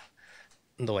 Yeah.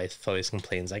 The wife always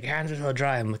complains, like, hands are so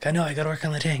dry. I'm like, I know, I gotta work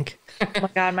on the tank. Oh my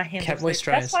God, my hands are Can't so.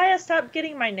 That's moisturize. why I stopped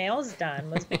getting my nails done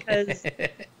was because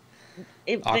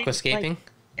they like Aquascaping?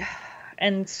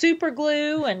 and super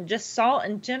glue and just salt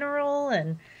in general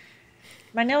and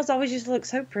my nails always used to look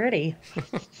so pretty.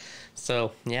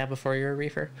 So, yeah, before you're a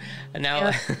reefer. And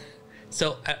now, Yeah.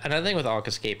 so another thing with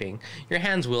aquascaping, your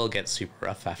hands will get super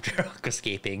rough after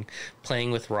aquascaping.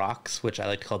 Playing with rocks, which I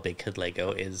like to call big kid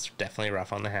Lego, is definitely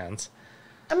rough on the hands.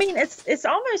 I mean, it's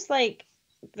almost like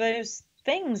those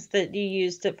things that you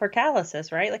used for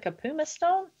calluses, right? Like a pumice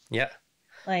stone. Yeah.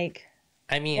 Like,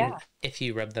 I mean, yeah. if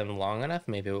you rub them long enough,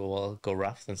 maybe it will go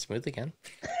rough then smooth again.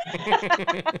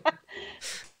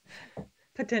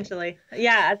 Potentially.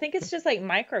 Yeah, I think it's just like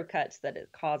micro cuts that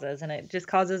it causes, and it just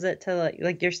causes it to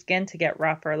like your skin to get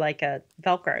rough or like a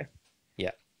Velcro.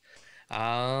 Yeah.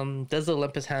 Does the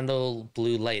Olympus handle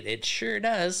blue light? It sure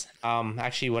does.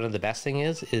 Actually, one of the best thing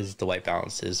is the white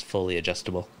balance is fully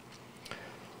adjustable.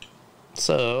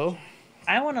 So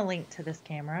I want to link to this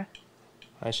camera.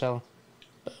 I shall.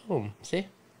 Boom. See? You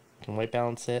can white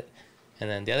balance it. And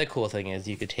then the other cool thing is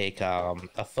you could take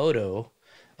a photo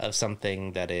of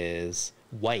something that is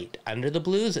white under the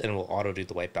blues and it will auto do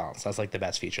the white balance. That's like the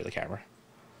best feature of the camera.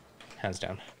 Hands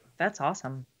down. That's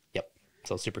awesome. Yep.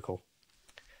 So super cool.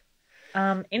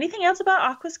 Anything else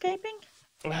about aquascaping?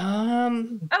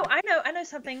 Oh, I know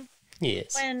something.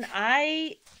 Yes. When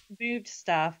I moved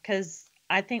stuff, because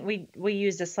I think we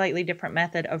used a slightly different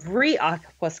method of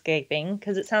aquascaping,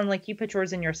 because it sounded like you put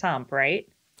yours in your sump, right?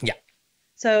 Yeah.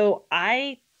 So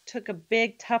I took a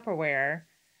big Tupperware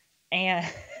and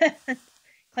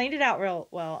cleaned it out real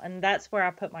well, and that's where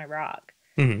I put my rock.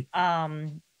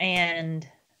 Mm-hmm. And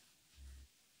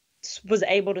was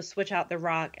able to switch out the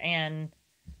rock and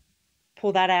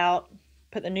pull that out,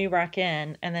 put the new rock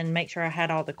in, and then make sure I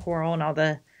had all the coral and all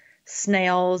the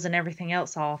snails and everything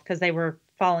else off, because they were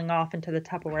falling off into the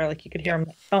Tupperware. Like you could hear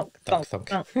them thunk, thunk,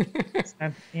 thunk.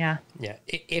 So, yeah. Yeah.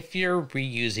 If you're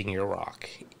reusing your rock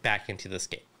back into the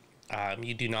scape,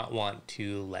 you do not want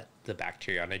to let the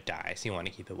bacteria on it die, so you want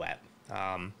to keep it wet.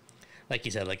 Like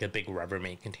you said, like the big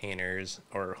Rubbermaid containers,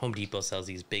 or Home Depot sells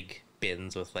these big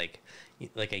bins with like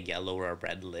a yellow or a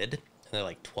red lid. And they're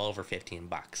like 12 or 15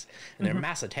 bucks. And they're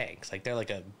massive tanks. Like they're like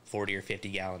a 40 or 50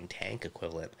 gallon tank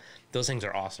equivalent. Those things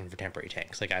are awesome for temporary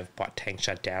tanks. Like I've bought tank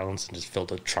shutdowns and just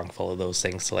filled a trunk full of those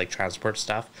things to like transport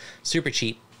stuff. Super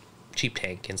cheap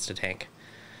tank, Insta tank.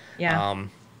 Yeah.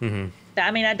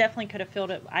 I mean, I definitely could have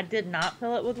filled it. I did not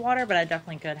fill it with water, but I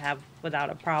definitely could have without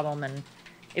a problem. And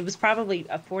it was probably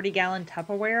a 40-gallon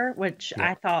Tupperware, which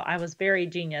I thought I was very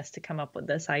genius to come up with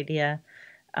this idea.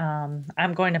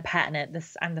 I'm going to patent it.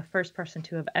 I'm the first person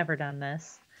to have ever done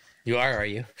this. You are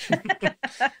you?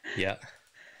 Yeah.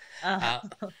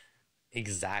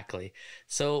 Exactly.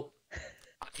 So,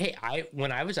 hey,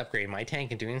 when I was upgrading my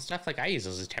tank and doing stuff, like I use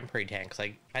those as temporary tanks.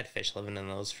 Like I had fish living in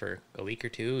those for a week or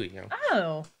two, you know.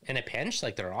 Oh. In a pinch,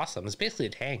 like they're awesome. It's basically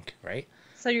a tank, right?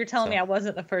 So you're telling me I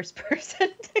wasn't the first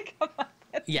person to come up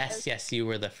with this? Yes, you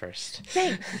were the first.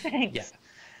 Thanks. Yeah.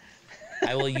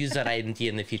 I will use that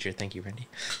idea in the future. Thank you, Randy.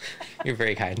 You're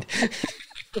very kind.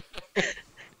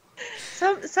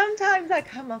 Sometimes I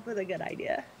come up with a good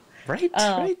idea. Right,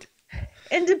 right.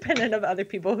 Independent of other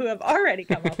people who have already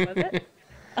come up with it.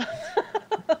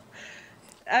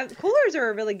 Coolers are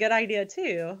a really good idea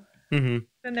too. Mm-hmm.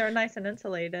 And they're nice and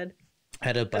insulated. I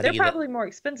had a buddy. But they're probably more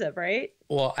expensive, right?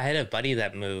 Well, I had a buddy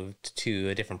that moved to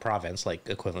a different province, like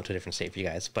equivalent to a different state for you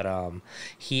guys. But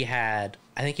he had,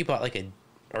 I think he bought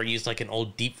or used like an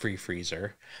old deep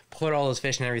freezer, put all his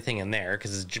fish and everything in there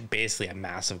because it's basically a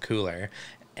massive cooler,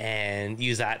 and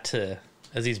use that to,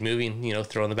 as he's moving, you know,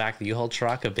 throw in the back of the U-Haul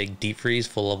truck a big deep freeze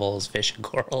full of all his fish and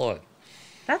coral.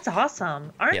 That's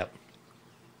awesome. Yep.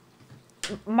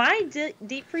 My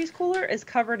deep freeze cooler is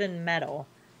covered in metal.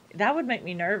 That would make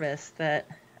me nervous. That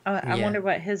I wonder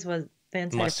what his was. The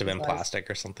inside must have been plastic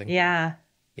or something. Yeah.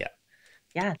 Yeah.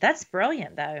 Yeah, that's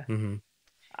brilliant though. Mm-hmm.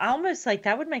 I almost like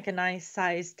that would make a nice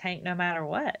sized tank no matter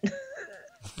what.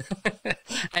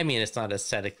 I mean, it's not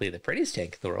aesthetically the prettiest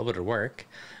tank in the world, but it'll work.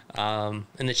 In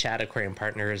the chat, aquarium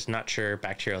partner is not sure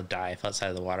bacteria will die if outside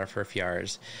of the water for a few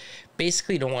hours.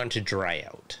 Basically, don't want it to dry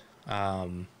out.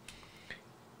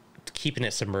 Keeping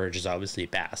it submerged is obviously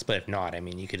best, but if not, I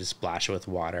mean, you could just splash it with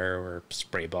water or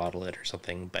spray bottle it or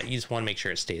something, but you just want to make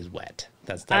sure it stays wet.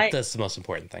 That's the most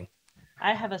important thing.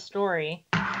 I have a story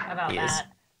about that.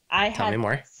 Tell me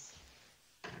more.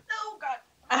 Oh God!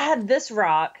 I had this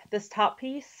rock, this top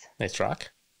piece. Nice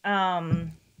rock.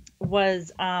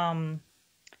 Was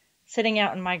sitting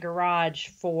out in my garage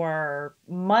for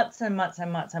months and months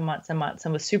and months and months and months,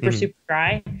 and was super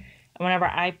dry. And whenever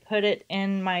I put it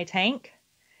in my tank,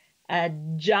 a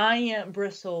giant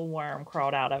bristle worm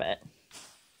crawled out of it.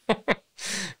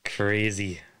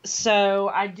 Crazy. So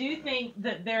I do think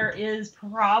that there is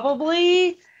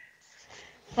probably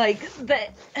like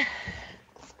that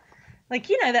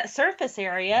surface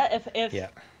area.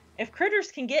 If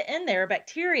critters can get in there,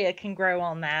 bacteria can grow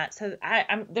on that. So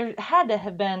there had to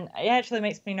have been. It actually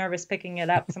makes me nervous picking it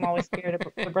up because I'm always scared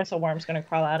the bristle worm's going to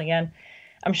crawl out again.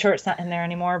 I'm sure it's not in there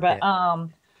anymore, but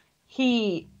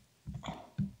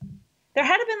there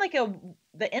had to been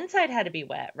the inside had to be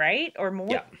wet, right? Or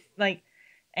more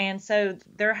and so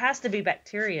there has to be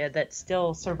bacteria that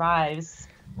still survives,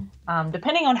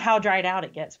 depending on how dried out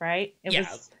it gets, right? It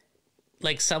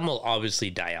like some will obviously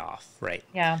die off, right?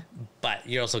 Yeah. But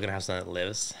you're also gonna have something that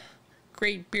lives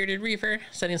great bearded reefer.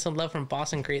 Sending some love from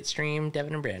Boston Great Stream,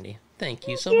 Devin and Brandy. Thank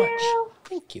you so you. much.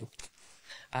 Thank you.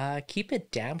 Keep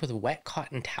it damp with a wet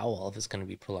cotton towel if it's going to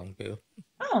be prolonged poo.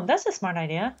 Oh, that's a smart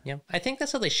idea. Yeah, I think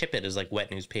that's how they ship it, is like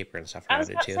wet newspaper and stuff I around was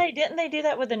it about too. to say, didn't they do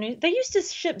that with the news? They used to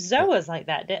ship Zoas like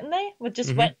that, didn't they? With just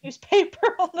Mm-hmm. wet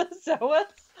newspaper on the Zoas.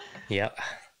 Yep.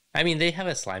 I mean, they have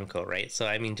a slime coat, right? So,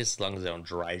 I mean, just as long as they don't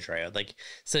dry out. Like,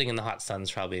 sitting in the hot sun's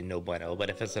probably no bueno,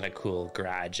 but if it's in a cool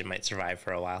garage, it might survive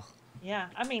for a while. Yeah,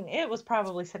 I mean, it was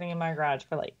probably sitting in my garage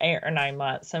for like 8 or 9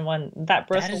 months, and when that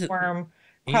bristle worm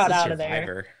crawled out of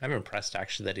there, I'm impressed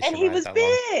actually that he and survived he was that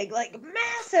long. big, like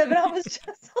massive, and I was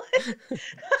just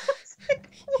like,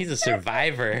 He's a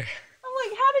survivor. I'm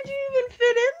like, how did you even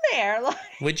fit in there? Like,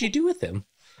 What'd you do with him?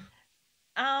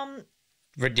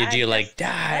 Or did you like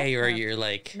die, or you're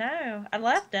like? No, I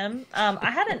left him. I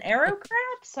had an arrow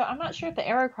crab, so I'm not sure if the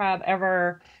arrow crab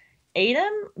ever ate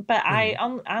him, but I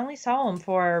only saw him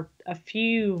for a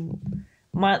few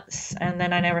months, and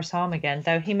then I never saw him again.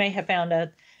 Though he may have found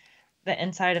the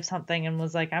inside of something and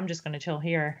was like, "I'm just going to chill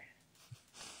here."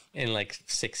 In like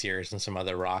 6 years, and some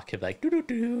other rock, he'd be like,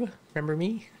 "Doo. Remember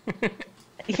me?"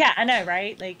 Yeah, I know,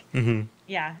 right? Like,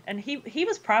 yeah, and he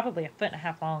was probably 1.5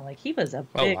 feet long. Like, he was a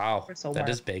big bristle worm. That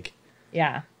is big.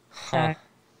 Yeah. Huh.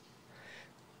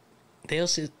 They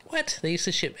used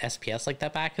to ship SPS like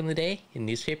that back in the day in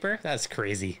newspaper? That's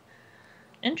crazy.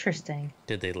 Interesting.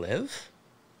 Did they live?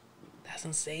 That's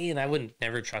insane. I would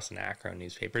never trust an acro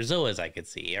newspaper. Zoas I could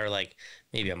see, or like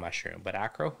maybe a mushroom, but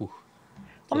acro, whew.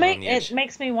 Well, it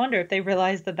makes me wonder if they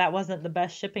realized that wasn't the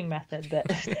best shipping method, that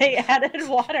if they added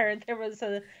water, there was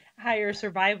a higher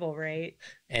survival rate.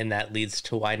 And that leads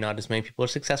to why not as many people are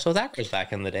successful with acros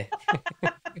back in the day.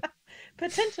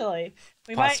 Potentially.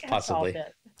 We might have solved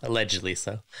it. Allegedly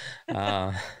so.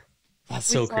 That's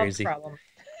so crazy.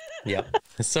 Yep.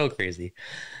 It's so crazy.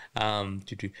 I'm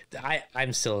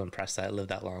still impressed that I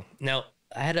lived that long. Now,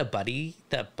 I had a buddy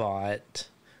that bought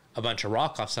a bunch of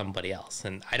rock off somebody else,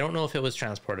 and I don't know if it was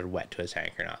transported wet to his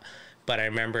tank or not, but I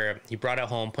remember he brought it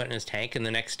home, put it in his tank, and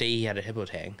the next day he had a hippo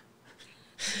tang.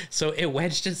 So it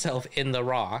wedged itself in the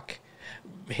rock,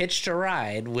 hitched a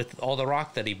ride with all the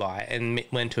rock that he bought, and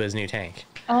went to his new tank.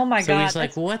 Oh my god! So he's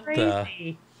like, "What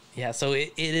crazy. the?" Yeah. So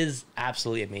it is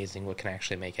absolutely amazing what can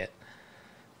actually make it.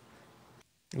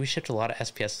 We shipped a lot of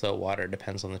SPS without water.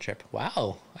 Depends on the trip.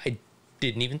 Wow, I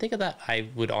didn't even think of that. I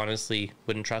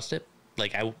wouldn't trust it.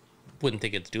 Like, I wouldn't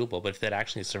think it's doable, but if it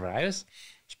actually survives,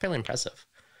 it's pretty impressive.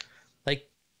 Like,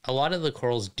 a lot of the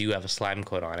corals do have a slime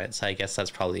coat on it, so I guess that's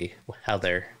probably how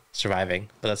they're surviving,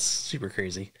 but that's super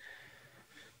crazy.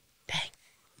 Dang.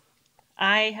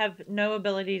 I have no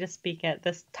ability to speak at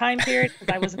this time period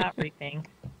because I was not reefing.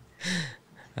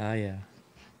 Oh, yeah.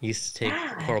 Used to take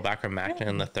coral back from Macna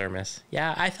in the thermos.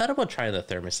 Yeah, I thought about trying the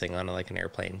thermos thing on like an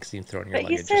airplane because you can throw in your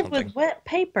luggage or something. But you said with wet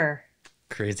paper.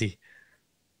 Crazy.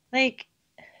 Like,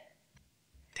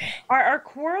 are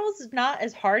corals not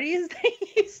as hardy as they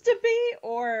used to be,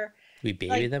 or we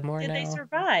baby them more now? Did they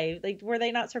survive? Like, were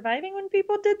they not surviving when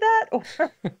people did that? Or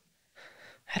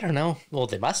I don't know. Well,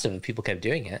 they must have if people kept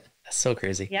doing it. That's so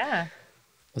crazy. Yeah.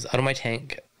 Was out of my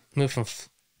tank. Moved from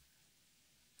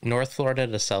North Florida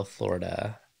to South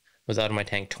Florida. Was out of my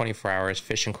tank 24 hours.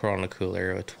 Fishing coral in a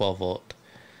cooler with 12 volt.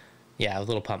 Yeah, a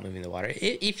little pump moving the water.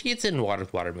 If it's in water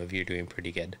with water move, you're doing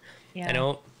pretty good. Yeah. I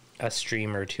know a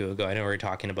stream or two ago, I know we were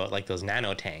talking about like those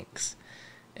nano tanks,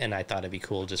 and I thought it'd be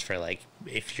cool just for like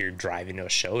if you're driving to a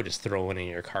show, just throw one in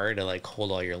your car to like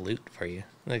hold all your loot for you.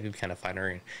 Like, it'd be kind of fun, or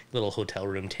a little hotel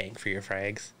room tank for your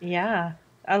frags. Yeah,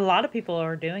 a lot of people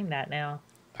are doing that now.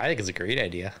 I think it's a great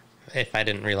idea. If I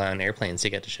didn't rely on airplanes to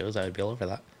get to shows, I would be all over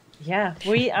that. Yeah,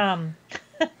 we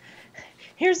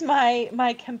here's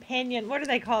my companion. What do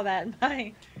they call that?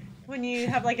 When you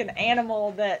have like an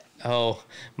animal that. Oh,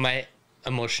 my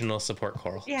emotional support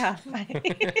coral. Yeah.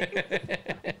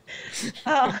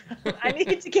 I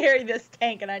need to carry this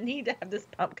tank, and I need to have this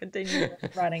pump continue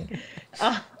running.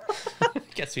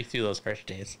 Gets me through those first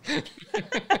days.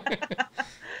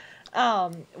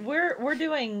 We're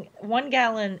doing 1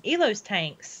 gallon Elos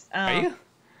tanks. Are you?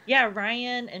 Yeah,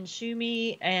 Ryan and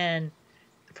Shumi and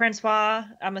Francois,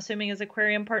 I'm assuming, as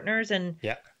aquarium partners, and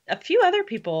a few other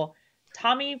people.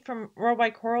 Tommy from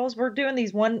Worldwide Corals. We're doing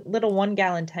these 1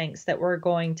 gallon tanks that we're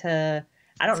going to.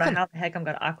 I don't know how the heck I'm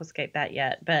going to aquascape that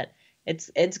yet, but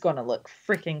it's going to look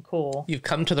freaking cool. You've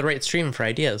come to the right stream for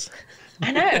ideas.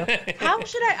 I know. How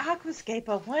should I aquascape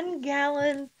a 1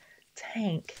 gallon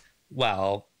tank?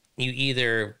 Well, you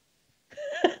either.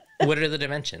 What are the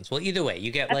dimensions? Well, either way,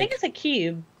 you get I think it's a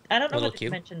cube. I don't know what the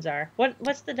cube? dimensions are.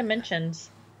 What's the dimensions?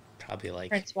 Probably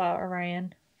like Francois or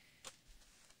Ryan.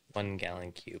 1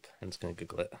 gallon cube. I'm just gonna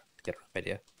Google it. Get a rough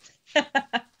idea.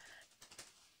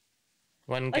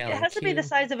 1 Like it gallon has to be the cube.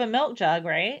 size of a milk jug,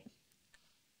 right?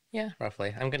 Yeah,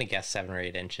 roughly. I'm gonna guess 7 or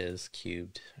 8 inches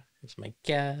cubed. Is my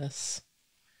guess.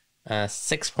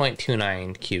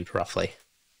 6.29 cubed, roughly.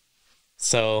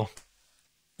 So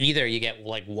either you get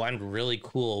like one really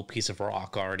cool piece of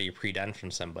rock already pre-done from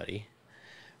somebody,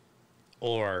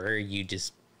 or you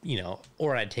just,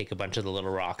 or I'd take a bunch of the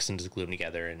little rocks and just glue them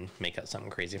together and make out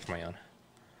something crazy for my own.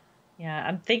 Yeah,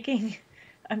 I'm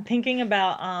thinking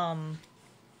about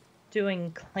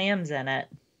doing clams in it.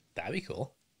 That'd be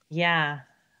cool. Yeah,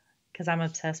 because I'm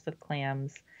obsessed with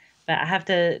clams. But I have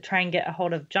to try and get a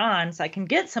hold of John so I can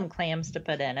get some clams to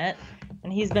put in it.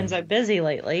 And he's been so busy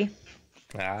lately.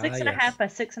 Six and a half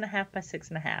Yes. by 6.5 by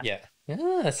 6.5. Yeah.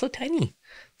 Yeah, that's so tiny.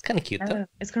 It's kind of cute though. Oh,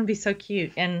 it's going to be so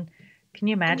cute. And can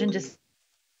you imagine just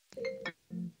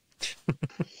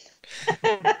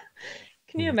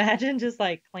can you imagine just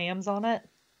like clams on it?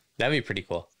 That'd be pretty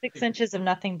cool. 6 inches of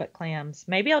nothing but clams.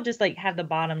 Maybe I'll just like have the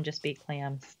bottom just be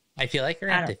clams. I feel like you're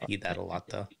I gonna have don't to feed that a lot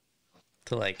though.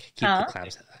 To like keep the Huh?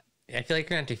 clams. I feel like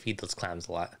you're gonna have to feed those clams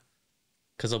a lot.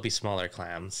 Because they'll be smaller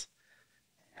clams.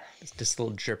 It's just a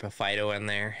little drip of Fido in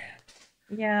there.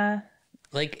 Yeah.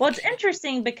 Like, Well, it's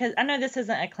interesting because I know this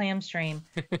isn't a clam stream,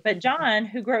 but John,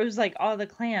 who grows like all the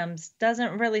clams,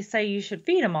 doesn't really say you should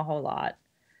feed him a whole lot.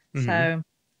 Mhm. So,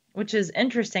 which is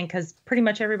interesting because pretty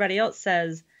much everybody else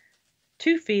says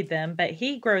to feed them, but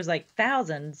he grows like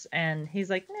thousands and he's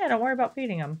like, nah, don't worry about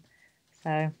feeding them.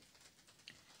 So,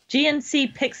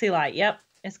 GNC Pixie Light. Yep,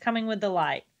 it's coming with the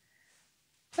light.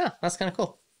 oh, that's kind of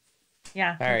cool.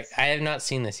 Yeah. All right, I have not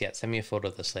seen this yet. Send me a photo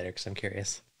of this later because I'm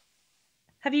curious.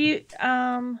 Have you,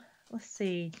 let's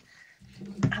see.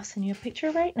 I'll send you a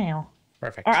picture right now.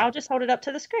 Perfect. Or I'll just hold it up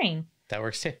to the screen. That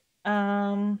works too.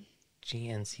 Um,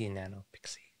 GNC Nano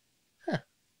Pixie. Huh.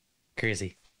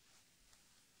 Crazy.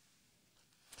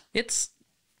 It's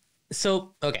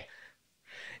so okay.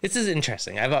 This is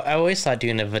interesting. I always thought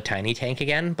doing a tiny tank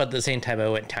again, but at the same time I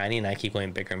went tiny and I keep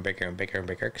going bigger and bigger and bigger and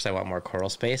bigger because I want more coral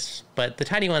space. But the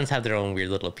tiny ones have their own weird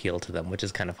little appeal to them, which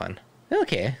is kind of fun.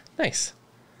 Okay, nice.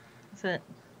 that's it.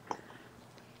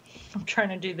 I'm trying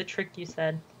to do the trick you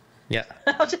said. Yeah,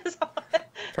 I'll just.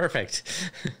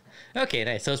 perfect. Okay,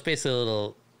 nice. So it's basically a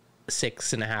little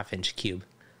 6.5 inch cube.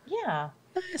 Yeah.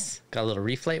 Nice. Got a little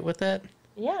reef light with it.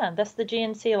 Yeah, that's the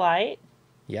GNC light.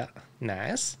 Yeah,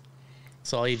 nice.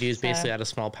 So all you do is basically So- add a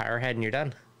small power head and you're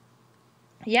done.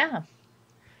 Yeah.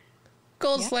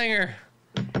 Gold Yeah. Slinger!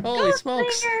 Holy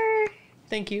smokes! Slinger!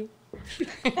 Thank you.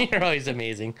 You're always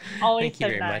amazing. Always Thank you so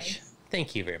very nice. much.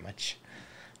 Thank you very much.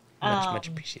 Much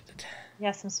Um, appreciated.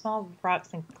 Yeah, some small rocks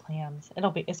and clams.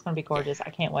 It's gonna be gorgeous. I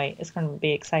can't wait. It's gonna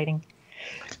be exciting.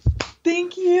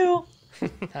 Thank you.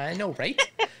 I know, right?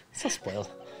 So spoiled.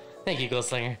 Thank you, Gold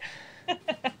Slinger.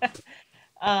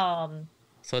 Um,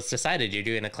 So it's decided you're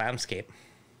doing a clamscape.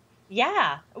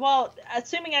 yeah. Well,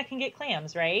 assuming I can get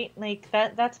clams, right? Like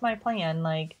that's my plan.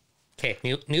 Like, Okay,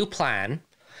 new plan.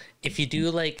 If you do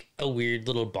like a weird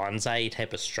little bonsai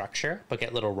type of structure, but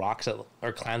get little rocks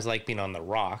or clams like being on the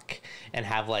rock and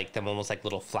have like them almost like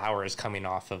little flowers coming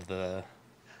off of the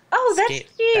oh, that's scape.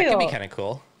 cute. That could be kind of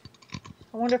cool.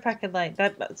 I wonder if I could like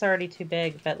that's already too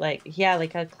big, but like yeah,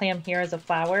 like a clam here as a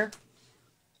flower.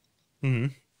 Hmm.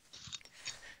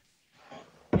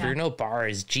 Yeah. Bruno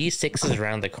Bars G6 is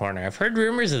around the corner. I've heard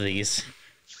rumors of these.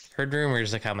 Heard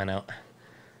rumors are coming out.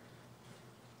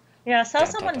 Yeah, so Dun,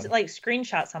 dun, someone's dun. like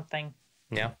screenshot something.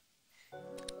 Yeah.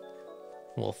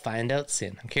 We'll find out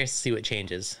soon. I'm curious to see what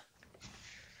changes.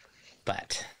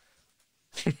 But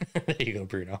there you go,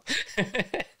 Bruno.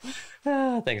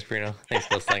 Thanks, Bruno. Thanks,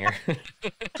 Gold Slinger.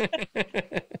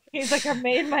 He's like, I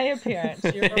made my appearance.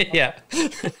 You're welcome. Yeah.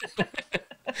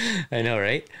 I know,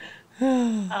 right?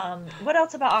 What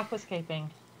else about aquascaping?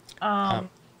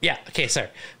 Yeah, okay, sorry.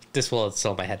 This will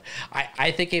still in my head.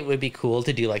 I think it would be cool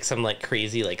to do like some like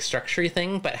crazy like structure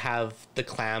thing, but have the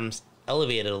clams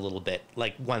elevated a little bit,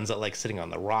 like ones that like sitting on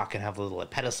the rock and have little like,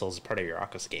 pedestals as part of your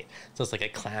aquascape. So it's like a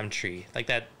clam tree. Like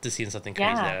that just seems something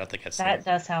crazy that I don't think I've seen. That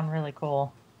does sound really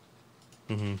cool.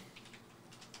 Mm-hmm.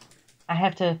 I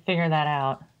have to figure that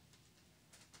out.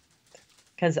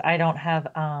 Because I don't have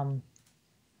oh,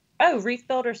 Reef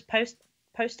Builders posted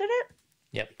it?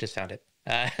 Yep, just found it.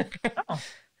 Oh.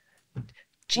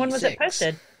 When was it G6.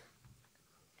 posted?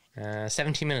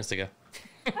 17 minutes ago.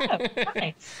 Oh,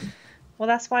 nice. Well,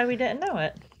 that's why we didn't know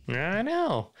it. I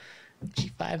know.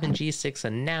 G5 and G6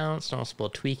 announced noticeable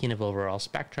tweaking of overall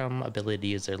spectrum, ability to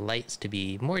use their lights to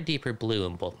be more deeper blue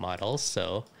in both models.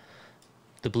 So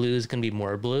the blues can be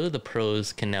more blue. The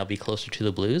pros can now be closer to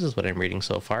the blues, is what I'm reading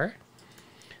so far.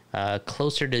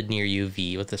 Closer to near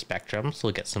UV with the spectrum, so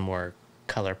we'll get some more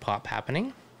color pop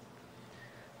happening.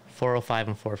 405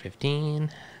 and 415.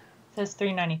 It says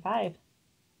 $395.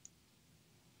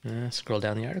 Scroll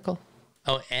down the article.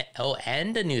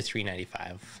 And a new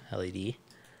 395 LED.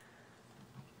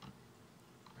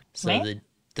 So Man.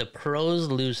 the pros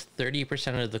lose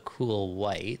 30% of the cool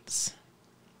whites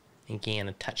and gain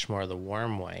a touch more of the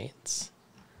warm whites.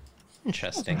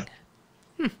 Interesting.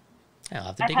 I'll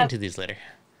have to dig into these later.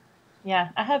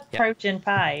 Yeah, I have Pro Gen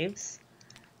 5s.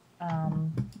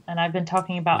 And I've been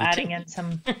talking about adding in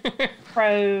some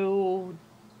Pro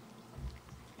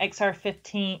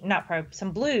XR15, not Pro,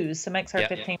 some blues, some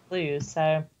XR15 blues.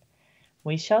 So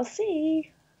we shall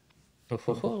see.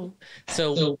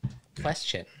 So,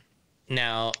 question.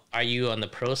 Now, are you on the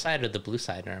pro side or the blue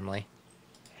side normally?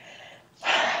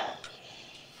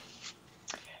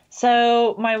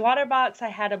 So my water box, I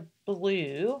had a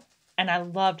blue, and I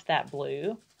loved that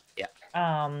blue. Yeah.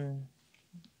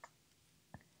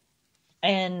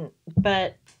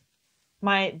 But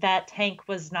that tank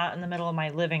was not in the middle of my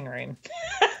living room.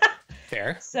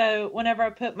 Fair. So whenever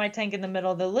I put my tank in the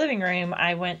middle of the living room,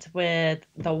 I went with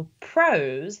the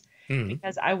pros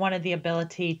because I wanted the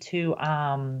ability to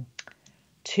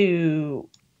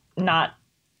not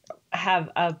have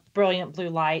a brilliant blue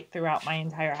light throughout my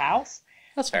entire house.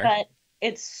 That's fair. But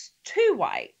it's too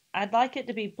white. I'd like it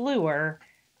to be bluer.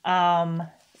 So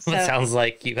it sounds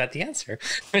like you got the answer.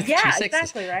 Yeah,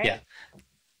 exactly, right? Yeah.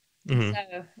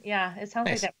 So, yeah, it sounds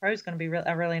like that pro is going to be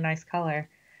a really nice color.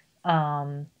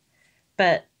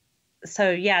 But,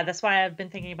 so, yeah, that's why I've been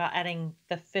thinking about adding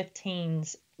the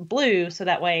 15s blue, so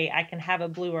that way I can have a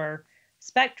bluer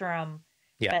spectrum.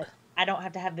 Yeah. But I don't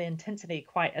have to have the intensity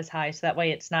quite as high, so that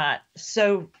way it's not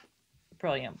so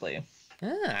brilliant blue.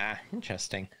 Ah,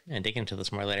 interesting. I'm gonna dig into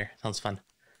this more later. Sounds fun.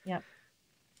 Yep.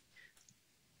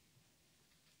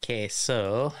 Okay,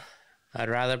 so I'd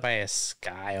rather buy a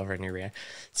Sky over an Urea.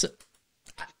 So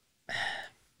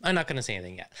I'm not gonna say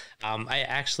anything yet.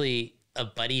 A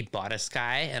buddy bought a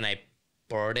Sky and I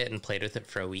borrowed it and played with it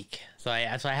for a week. So I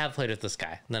have played with the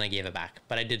Sky, and then I gave it back.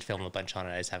 But I did film a bunch on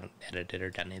it. I just haven't edited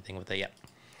or done anything with it yet.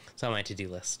 It's on my to-do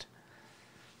list.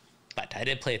 But I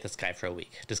did play with this guy for a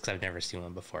week, just because I've never seen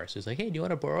one before. So he's like, hey, do you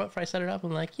want to borrow it if I set it up?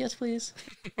 I'm like, yes, please.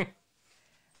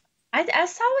 I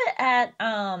saw it at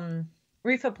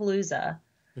Reefapalooza.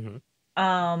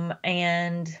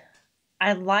 And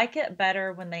I like it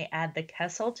better when they add the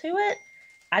Kessel to it.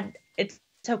 It's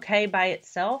okay by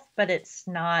itself, but it's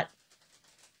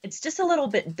just a little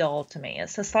bit dull to me.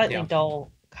 It's a slightly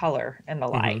dull color in the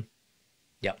light.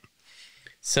 Yep.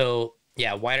 So...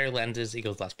 yeah, wider lenses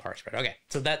equals less power spread. Okay,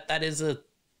 so that is a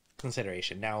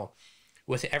consideration. Now,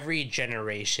 with every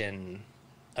generation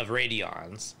of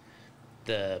Radions,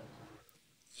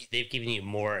 they've given you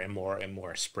more and more and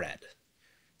more spread.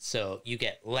 So you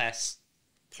get less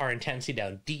par intensity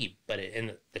down deep, but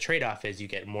the trade-off is you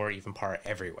get more even par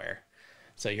everywhere.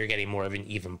 So you're getting more of an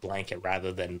even blanket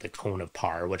rather than the cone of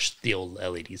par, which the old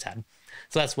LEDs had.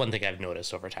 So that's one thing I've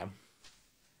noticed over time.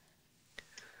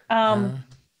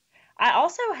 I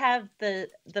also have the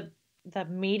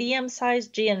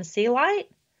medium-sized GNC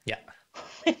light. Yeah.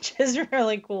 Which is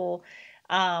really cool.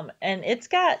 And it's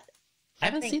got... I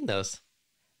haven't seen those.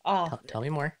 Oh. Tell me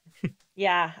more.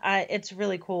 Yeah, it's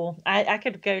really cool. I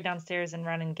could go downstairs and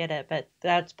run and get it, but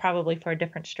that's probably for a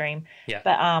different stream. Yeah.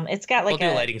 But it's got like we'll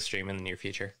do a lighting stream in the near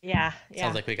future. Yeah.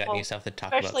 Sounds like we got new stuff to talk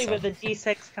about. Especially with the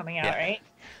G6 coming out, right?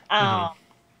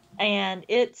 And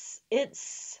it's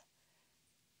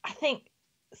I think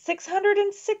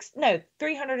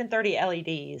 330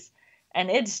 LEDs,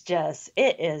 and it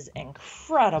is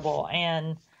incredible.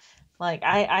 And like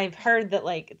I've heard that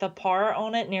like the par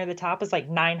on it near the top is like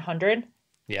 900.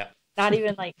 Yeah. Not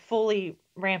even like fully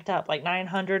ramped up, like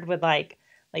 900 with like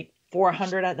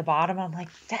 400 at the bottom. I'm like,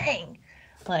 dang.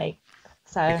 Like,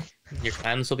 so your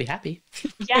fans will be happy.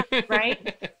 Yeah,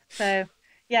 right. So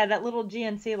yeah, that little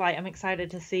GNC light, I'm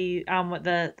excited to see what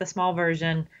the small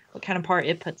version, what kind of part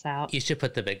it puts out. You should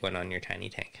put the big one on your tiny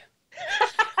tank.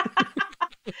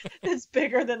 It's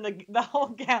bigger than the whole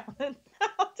gallon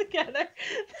altogether.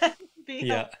 That'd be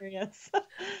hilarious.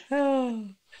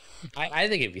 I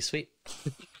think it'd be sweet.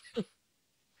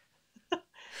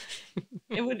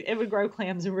 It would grow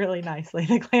clams really nicely.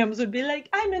 The clams would be like,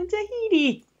 I'm in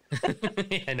Tahiti.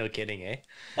 Yeah, no kidding, eh?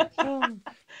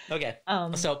 Okay.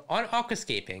 So on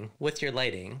aquascaping with your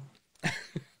lighting,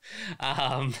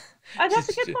 that's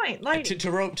a good point. Lighting.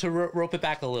 To rope it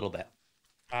back a little bit.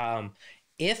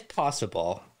 If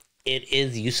possible, it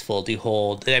is useful to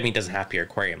hold. I mean, it doesn't have to be your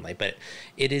aquarium light, but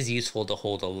it is useful to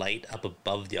hold a light up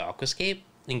above the aquascape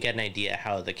and get an idea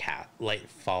how the light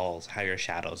falls, how your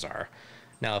shadows are.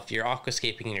 Now, if you're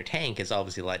aquascaping in your tank, it's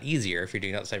obviously a lot easier. If you're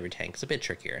doing it outside your tank, it's a bit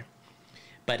trickier.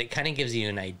 But it kind of gives you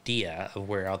an idea of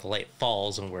where all the light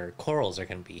falls and where corals are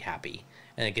going to be happy.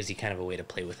 And it gives you kind of a way to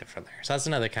play with it from there. So that's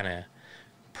another kind of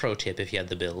pro tip if you had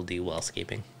the ability while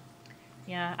scaping.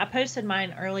 Yeah, I posted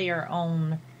mine earlier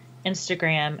on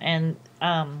Instagram, and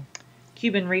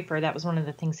Cuban Reefer, that was one of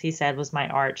the things he said was my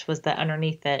arch, was that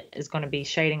underneath it is going to be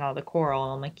shading all the coral.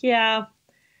 I'm like, yeah,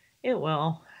 it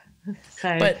will.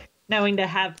 So But knowing to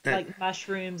have like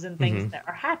mushrooms and things that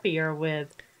are happier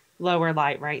with lower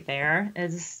light right there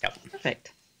is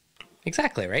perfect.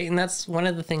 Exactly, right? And that's one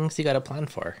of the things you got to plan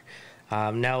for.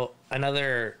 Now,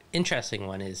 another interesting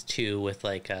one is too with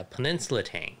like a peninsula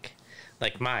tank,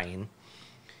 like mine.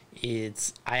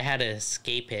 I had to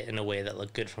scape it in a way that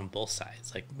looked good from both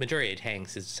sides. Like majority of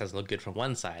tanks, it just has to look good from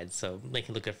one side. So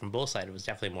making it look good from both sides was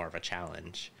definitely more of a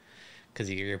challenge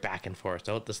because you're back and forth.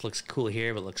 Oh, this looks cool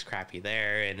here, but looks crappy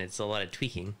there, and it's a lot of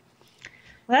tweaking.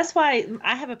 Well, that's why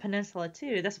I have a peninsula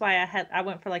too. That's why I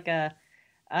went for like a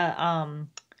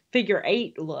figure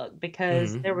 8 look,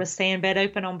 because there was sand bed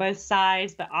open on both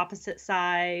sides, but opposite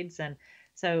sides, and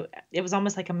so it was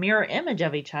almost like a mirror image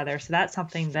of each other. So that's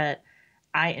something that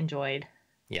I enjoyed.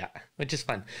 Yeah, which is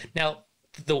fun. Now,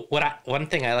 one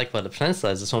thing I like about the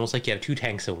peninsula is it's almost like you have two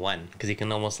tanks in one because you can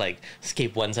almost like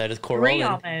escape one side of the coral. Three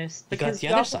almost, because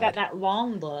you also got that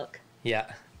long look.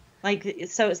 Yeah. Like,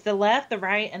 so it's the left, the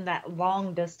right, and that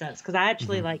long distance. Because I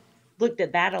actually like looked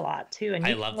at that a lot too, and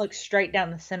you can look straight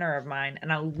down the center of mine,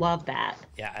 and I love that.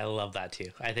 Yeah, I love that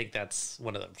too. I think that's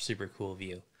one of the super cool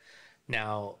view.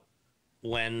 Now,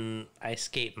 when I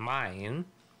escaped mine,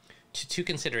 two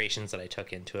considerations that I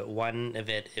took into it. One of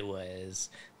it was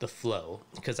the flow,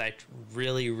 because I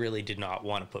really, really did not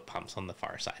want to put pumps on the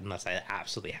far side unless I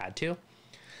absolutely had to.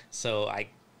 So I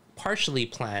partially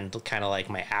planned kind of like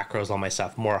my acros, all my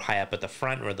stuff more high up at the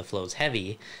front where the flow's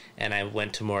heavy, and I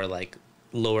went to more like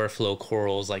lower flow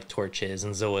corals like torches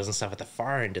and zoas and stuff at the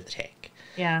far end of the tank.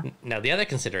 Yeah. Now the other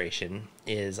consideration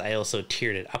is I also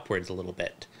tiered it upwards a little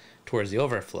bit towards the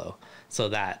overflow, so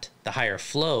that the higher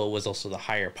flow was also the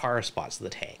higher par spots of the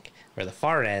tank, where the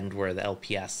far end where the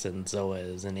LPS and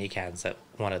zoas and acans that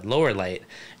wanted lower light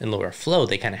and lower flow,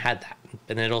 they kind of had that.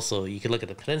 But then it also, you could look at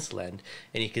the peninsula end,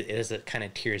 and as it kind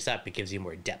of tiers up, it gives you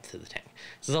more depth to the tank.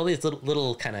 So there's all these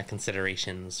little kind of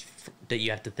considerations that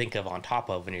you have to think of on top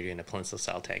of when you're doing a peninsula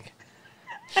style tank.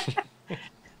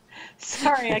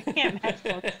 Sorry, I can't match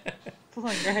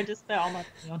Flinger. I just spent all my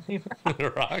money on you.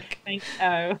 Rock. Thanks.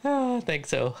 Oh, thanks.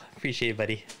 So appreciate it,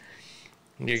 buddy.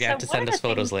 You're gonna have to send us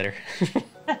photos later.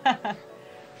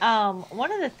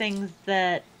 One of the things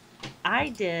that I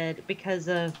did because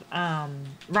of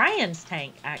Ryan's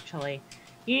tank, actually,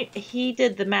 he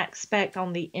did the max spec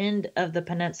on the end of the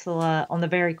peninsula on the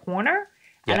very corner,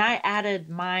 and I added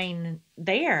mine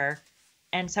there,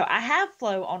 and so I have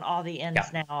flow on all the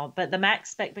ends now. But the max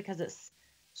spec, because it's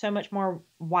so much more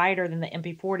wider than the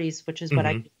MP40s, which is what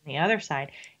I do on the other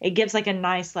side, it gives like a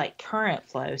nice like current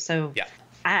flow. So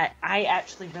I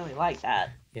actually really like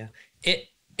that. Yeah.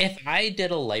 If I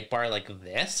did a light bar like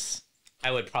this,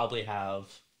 I would probably have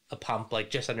a pump like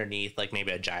just underneath, like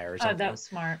maybe a gyre or something. Oh, that was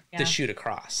smart. Yeah. To shoot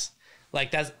across.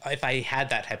 Like that's if I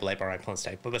had that type of light bar on my pulse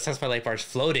type. But since my light bar's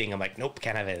floating, I'm like, nope,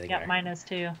 can't have anything there. Mine is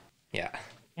too. Yeah.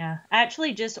 Yeah. I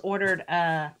actually just ordered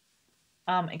a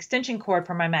extension cord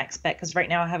for my max spec, because right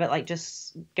now I have it like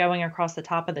just going across the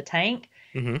top of the tank.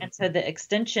 And so the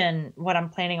extension, what I'm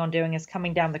planning on doing is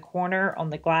coming down the corner on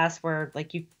the glass where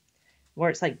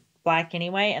it's like black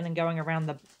anyway, and then going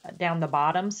around down the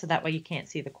bottom, so that way you can't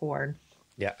see the cord.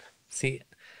 Yeah. See,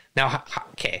 now,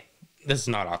 okay, this is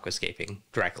not aquascaping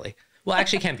directly. Well,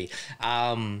 actually, it can be.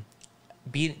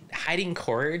 Hiding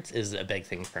cords is a big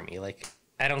thing for me. Like,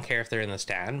 I don't care if they're in the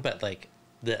stand, but like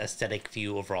the aesthetic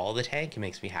view overall of the tank, it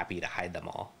makes me happy to hide them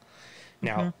all.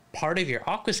 Now, part of your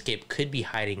aquascape could be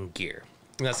hiding gear.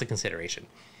 And that's a consideration.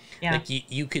 Yeah. Like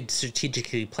you could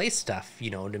strategically place stuff,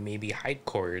 to maybe hide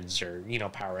cords or,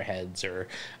 power heads or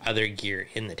other gear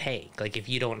in the tank. Like if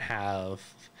you don't have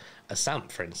a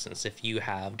sump, for instance, if you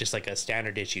have just like a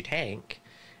standard issue tank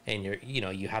and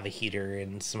you have a heater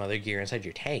and some other gear inside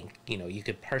your tank, you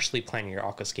could partially plan your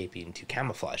aquascaping to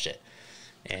camouflage it.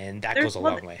 And that goes a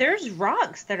long way. There's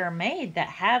rocks that are made that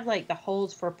have like the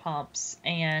holes for pumps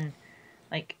and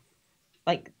like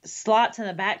slots in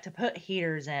the back to put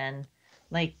heaters in,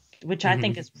 which I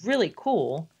think is really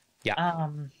cool. Yeah.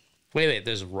 Wait,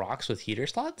 there's rocks with heater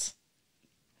slots?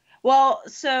 Well,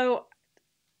 so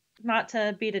not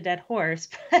to beat a dead horse,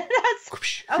 but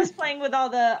I was playing with all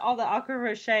the Aqua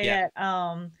Rocher at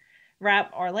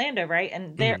wrap Orlando, right?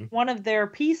 And their Hmm. one of their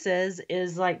pieces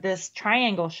is like this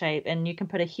triangle shape, and you can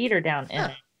put a heater down in Huh,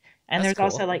 it. And that's there's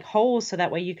also cool. like holes so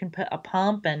that way you can put a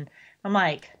pump. And I'm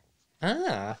like,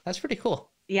 Ah, that's pretty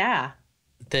cool. yeah,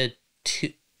 The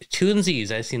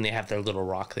Toonsies, I've seen they have their little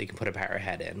rock that you can put a power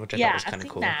head in, which I thought yeah, was I've kind of seen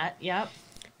cool. that. Yep.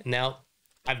 Now,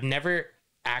 I've never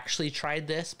actually tried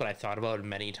this, but I thought about it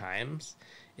many times.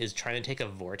 Is trying to take a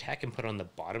vortex and put it on the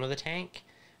bottom of the tank,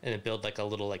 and then build like a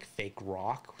little like fake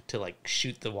rock to like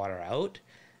shoot the water out.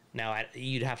 Now,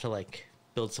 you'd have to like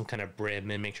build some kind of brim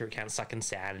and make sure it can't suck in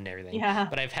sand and everything. Yeah.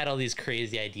 But I've had all these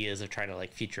crazy ideas of trying to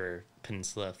like future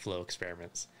peninsula flow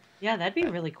experiments. Yeah, that'd be But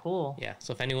really cool. yeah,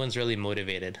 so if anyone's really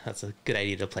motivated, that's a good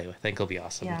idea to play with. I think it'll be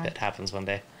awesome if Yeah. it happens one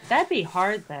day. That'd be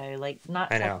hard though, like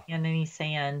not I sucking know. in any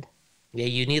sand. Yeah,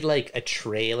 you need like a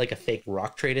tray, like a fake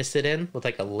rock tray to sit in with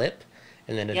like a lip,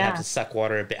 and then it'd have to Yeah. suck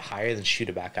water a bit higher, then shoot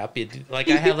it back up. Like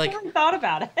I You have like, really thought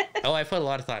about it. oh, I put a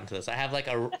lot of thought into this. I have like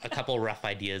a couple rough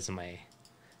ideas in my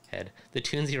head. The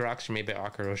Toonsy rocks are made by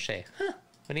Aqua Rocher. Huh?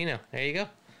 What do you know? There you go.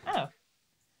 Oh,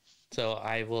 So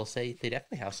I will say they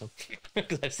definitely have some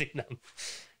because I've seen them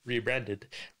rebranded.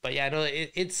 But yeah, no,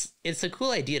 it's a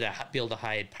cool idea to be able to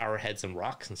hide power heads and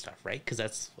rocks and stuff, right? Because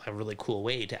that's a really cool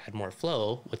way to add more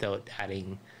flow without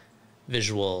adding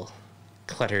visual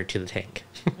clutter to the tank.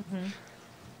 hmm,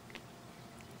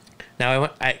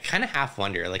 Now I kind of half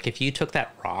wonder, like, if you took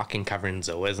that rock and covered in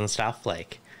zoas and stuff,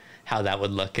 like, how that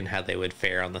would look and how they would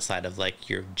fare on the side of like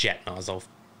your jet nozzle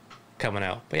coming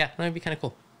out. But yeah, that would be kind of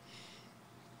cool.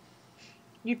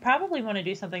 you'd probably want to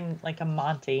do something like a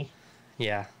Monty,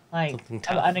 Yeah, like something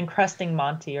tough. an encrusting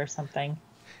Monty or something.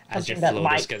 As your Something that flow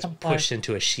just lights gets some flow. pushed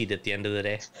into a sheet at the end of the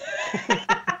day.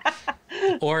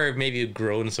 Or maybe you've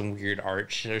grown some weird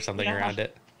arch or something Yeah, around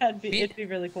it. it'd be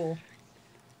really cool.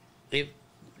 If,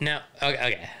 now,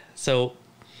 okay, so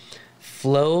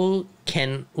flow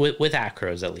can, with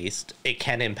acros at least, it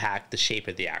can impact the shape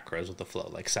of the acros with the flow.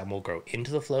 Like some will grow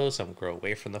into the flow, some grow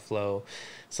away from the flow.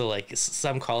 So like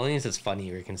some colonies, it's funny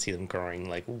where you can see them growing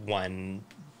like one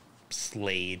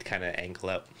slade kind of angle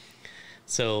out.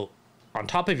 So on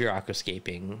top of your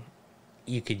aquascaping,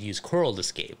 you could use coral to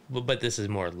scape, but this is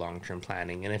more long-term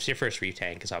planning. And if it's your first reef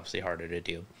tank, it's obviously harder to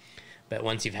do. But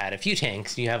once you've had a few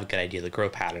tanks, you have a good idea of the grow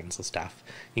patterns and stuff.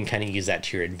 You can kind of use that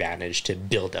to your advantage to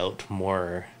build out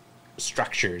more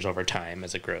structures over time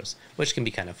as it grows, which can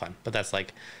be kind of fun. But that's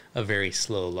like a very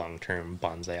slow, long-term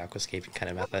bonsai aquascaping kind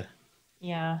of method.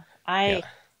 Yeah, Yeah. I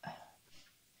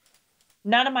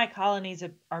none of my colonies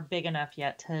are big enough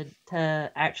yet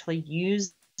to actually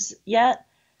use yet.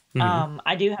 Hmm.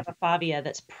 I do have a Favia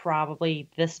that's probably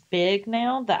this big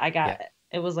now that I Yeah. got.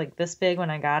 It was like this big when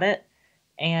I got it,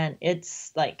 and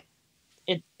it's like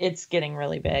it's getting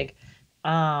really big.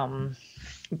 Um,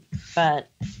 but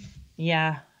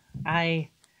yeah, I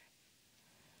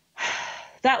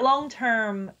that long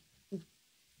term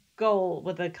goal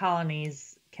with the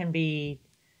colonies can be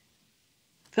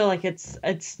feel like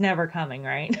it's never coming,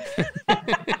 right?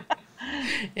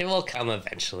 It will come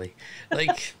eventually.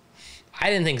 Like, I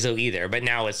didn't think so either, but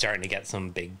now it's starting to get some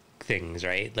big things,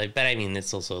 right? Like, but I mean,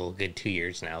 it's also a good 2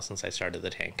 years now since I started the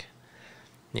tank.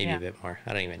 Maybe Yeah. a bit more.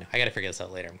 I don't even know. I got to figure this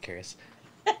out later. I'm curious.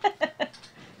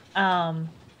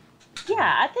 Um,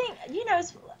 yeah, I think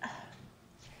it's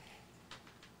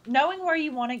knowing where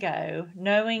you want to go,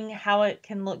 knowing how it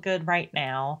can look good right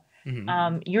now.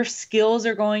 Hmm. Your skills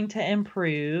are going to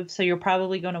improve, so you're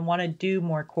probably going to want to do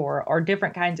more coral or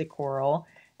different kinds of coral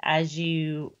as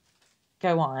you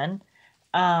go on.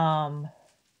 Um,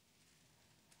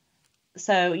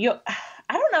 so you,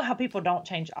 I don't know how people don't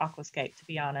change aquascape, to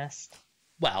be honest.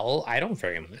 Well, I don't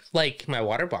very much. Like, my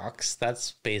water box,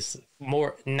 that's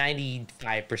more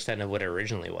 95% of what it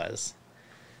originally was.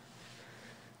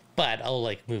 But I'll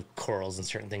like move corals and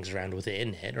certain things around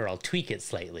within it, or I'll tweak it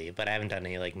slightly. But I haven't done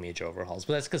any like major overhauls.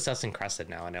 But that's because that's encrusted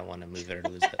now, and I don't want to move it or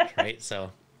lose it, right?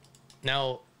 So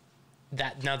now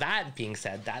that being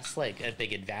said, that's like a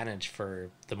big advantage for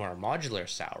the more modular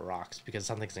style rocks because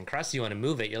something's encrusted, you want to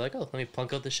move it. You're like, oh, let me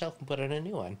plunk out the shelf and put in a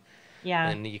new one.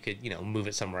 Yeah, And you could, move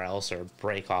it somewhere else or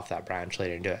break off that branch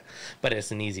later and do it. But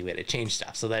it's an easy way to change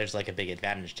stuff. So there's like a big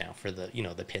advantage now for the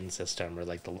pin system or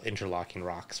like the interlocking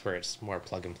rocks where it's more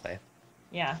plug and play.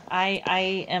 yeah,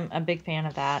 I am a big fan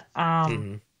of that.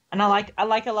 Hmm. And I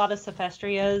like a lot of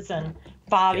Sophestrias and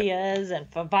Yeah. Favias and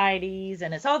Favites,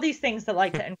 and it's all these things that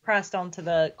like to encrust onto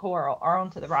the coral or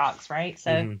onto the rocks, right?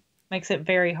 So Hmm. makes it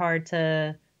very hard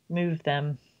to move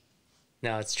them.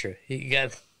 No, it's true. You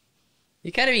gotta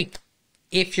be,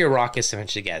 if your rock is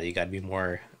cemented together, you gotta be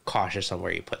more cautious on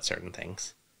where you put certain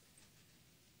things.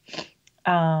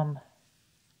 Um,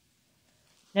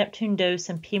 Neptune dose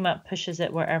and Pima pushes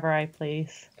it wherever I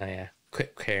please. Oh yeah,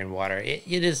 quit carrying water. It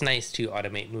is nice to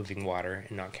automate moving water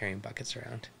and not carrying buckets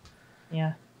around.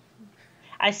 Yeah.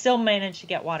 I still manage to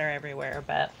get water everywhere,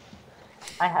 but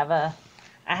I have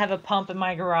a pump in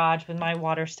my garage with my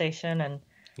water station, and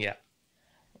Yeah,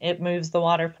 it moves the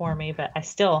water for me, but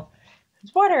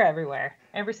there's water everywhere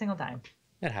every single time.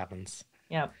 it happens.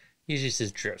 Yep. Usually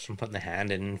just drips from putting the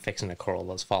hand in and fixing a coral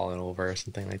that's fallen over or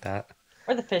something like that.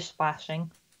 Or the fish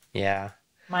splashing. Yeah.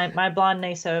 My blonde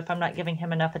Naso, if I'm not giving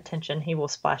him enough attention, he will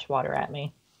splash water at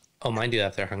me. Oh, mine do that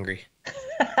if they're hungry.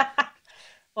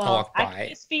 Well, I can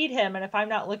just feed him, and if I'm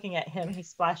not looking at him, he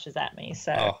splashes at me.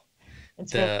 So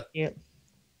it's really cute.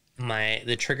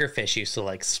 The triggerfish used to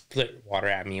like split water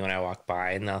at me when I walk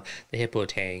by, and the hippo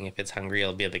tang, if it's hungry,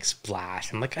 it'll be a big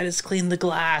splash. I'm like, I just cleaned the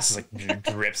glass. It's like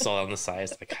drips all on the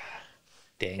sides. Like,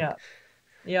 dang.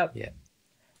 Yep. Yeah.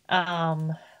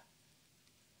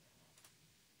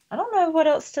 I don't know what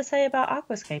else to say about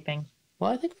aquascaping.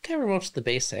 Well, I think we covered most of the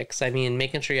basics. I mean,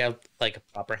 making sure you have like a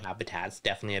proper habitat's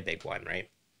definitely a big one, right?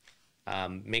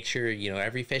 Make sure,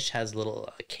 every fish has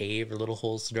a cave or little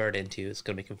holes to dart into. It's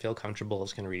going to make them feel comfortable.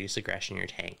 It's going to reduce aggression in your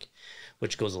tank,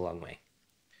 which goes a long way.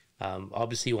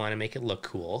 Obviously, you want to make it look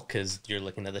cool because you're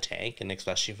looking at the tank, and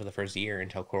especially for the first year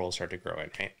until corals start to grow in,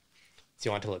 right? So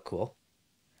you want it to look cool.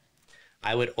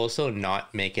 I would also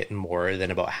not make it more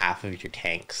than about half of your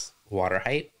tank's water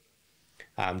height.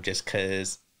 Just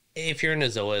because if you're in a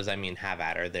zoas, I mean, have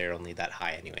at her. They're only that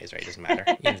high anyways, right? It doesn't matter,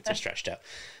 even if they're stretched out.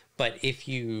 But if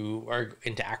you are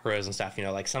into acros and stuff,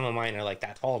 like some of mine are like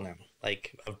that tall now,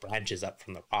 like of branches up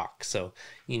from the rock. So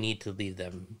you need to leave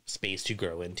them space to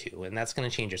grow into, and that's going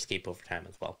to change your scape over time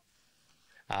as well.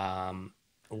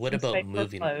 What about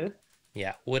moving?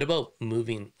 Yeah. What about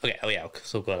moving? Okay. Oh yeah.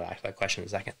 So we'll go to that question in a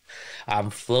second.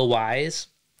 Flow wise,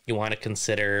 you want to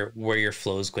consider where your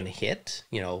flow is going to hit.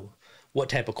 What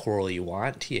type of coral you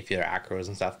want. If you're acros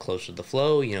and stuff closer to the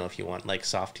flow, if you want like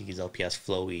softies, LPS,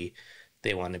 flowy,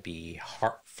 they want to be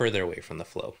further away from the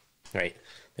flow, right?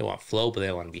 They want flow, but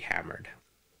they want to be hammered.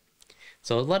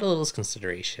 So a lot of those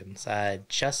considerations.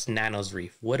 Just Nano's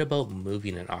Reef. What about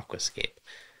moving an aquascape?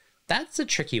 That's a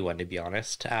tricky one, to be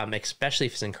honest, especially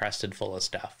if it's encrusted full of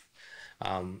stuff.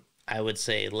 I would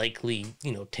say likely,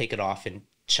 take it off in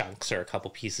chunks or a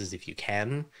couple pieces if you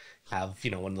can. Have,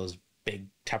 one of those big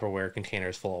Tupperware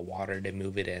containers full of water to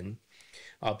move it in.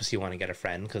 Obviously, you want to get a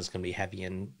friend because it's going to be heavy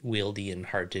and wieldy and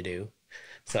hard to do.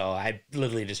 So I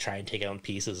literally just try and take it in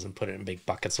pieces and put it in big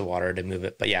buckets of water to move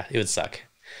it. But yeah, it would suck.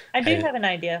 I do have an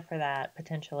idea for that,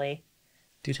 potentially.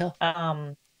 Do tell.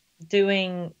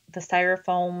 Doing the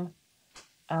styrofoam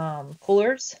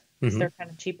coolers, because they're kind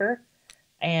of cheaper,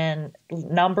 and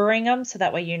numbering them so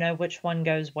that way you know which one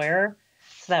goes where.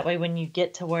 So that way when you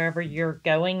get to wherever you're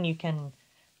going, you can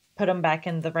put them back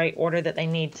in the right order that they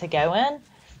need to go in.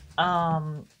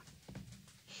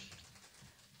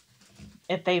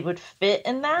 If they would fit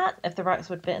in that, if the rocks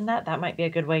would fit in that, that might be a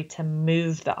good way to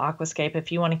move the aquascape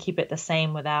if you want to keep it the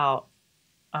same without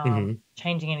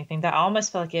changing anything. That I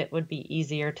almost feel like it would be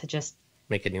easier to just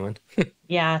make a new one.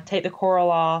 Yeah, take the coral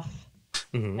off,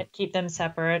 keep them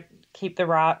separate, keep the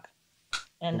rock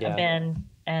in a bin,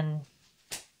 and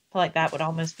I feel like that would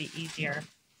almost be easier.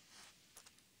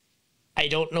 I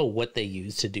don't know what they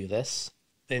use to do this,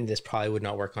 and this probably would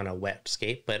not work on a wet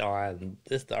scape, but on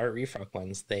the Art Reef Rock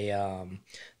ones, they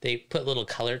put little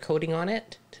color coding on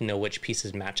it to know which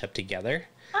pieces match up together,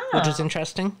 which is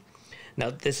interesting.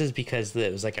 Now, this is because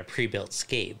it was like a pre-built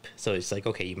scape, so it's like,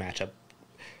 okay, you match up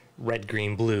red,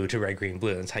 green, blue to red, green,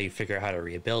 blue, and that's how you figure out how to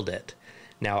rebuild it.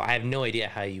 Now, I have no idea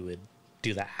how you would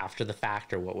do that after the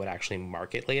fact or what would actually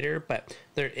mark it later, but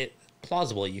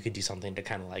plausible you could do something to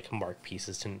kind of like mark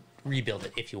pieces to rebuild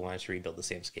it if you wanted to rebuild the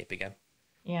same scape again.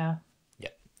 Yeah. Yeah.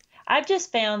 I've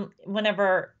just found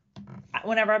whenever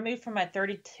I moved from my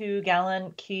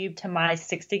 32-gallon cube to my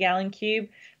 60-gallon cube,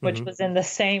 which was in the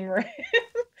same room.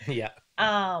 Yeah.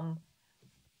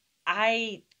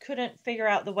 I couldn't figure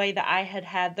out the way that I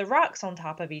had the rocks on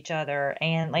top of each other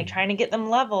and like trying to get them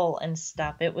level and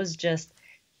stuff. It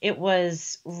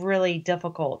was really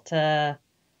difficult to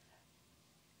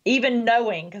even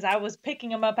knowing, because I was picking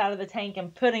them up out of the tank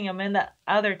and putting them in the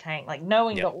other tank, like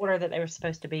knowing the order that they were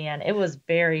supposed to be in. It was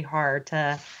very hard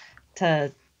to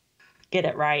get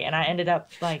it right. And I ended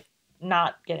up like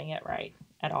not getting it right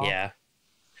at all. Yeah.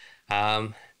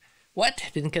 What?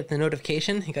 Didn't get the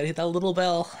notification? You gotta hit that little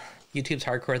bell. YouTube's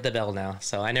hardcore at the bell now,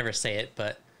 so I never say it,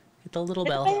 but hit the little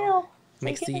bell.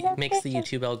 Makes the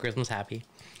YouTube algorithms happy.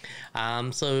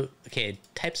 So, okay,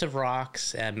 types of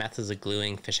rocks and methods of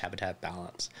gluing, fish habitat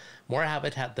balance. More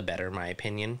habitat, the better, in my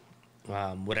opinion.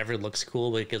 Whatever looks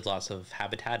cool but gives lots of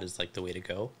habitat is like the way to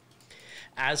go.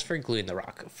 As for gluing the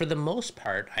rock, for the most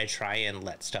part, I try and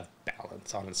let stuff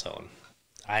balance on its own.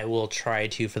 I will try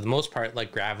to, for the most part,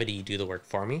 let gravity do the work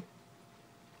for me.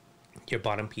 Your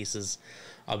bottom piece is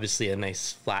obviously a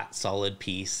nice flat solid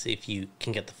piece. If you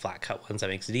can get the flat cut ones, that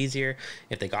makes it easier.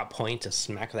 If they got point, to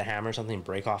smack with a hammer or something,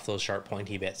 break off those sharp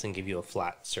pointy bits and give you a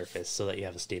flat surface so that you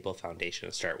have a stable foundation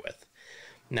to start with.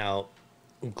 Now,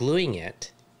 gluing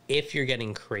it, if you're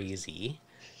getting crazy,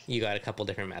 you got a couple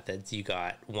different methods. You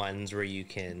got ones where you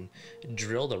can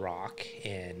drill the rock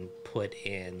and put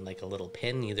in like a little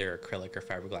pin, either acrylic or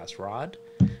fiberglass rod,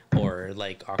 or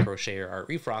like Aqua Crochet or Art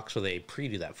Reef rocks where they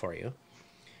pre-do that for you.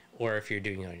 Or if you're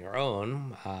doing it on your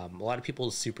own, a lot of people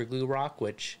super glue rock,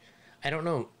 which I don't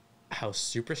know how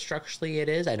super structurally it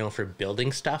is. I know for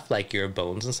building stuff like your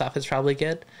bones and stuff, it's probably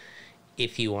good.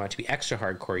 If you want it to be extra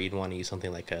hardcore, you'd want to use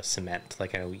something like a cement,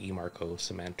 like I know Emarco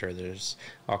cement, or there's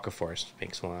Aquaforce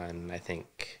makes one. I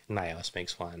think Nios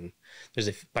makes one. There's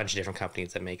a bunch of different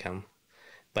companies that make them,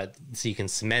 but so you can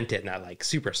cement it, not like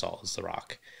super solids the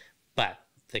rock. But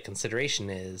the consideration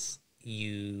is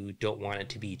you don't want it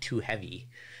to be too heavy.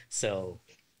 So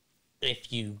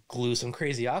if you glue some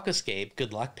crazy aquascape,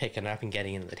 good luck picking up and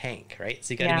getting into the tank, right?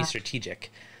 So you got to be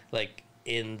strategic. Like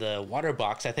in the water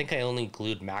box, I think I only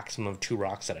glued maximum of 2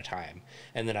 rocks at a time,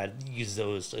 and then I'd use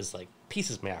those as like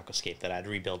pieces of my aquascape that I'd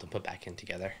rebuild and put back in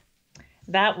together.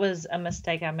 That was a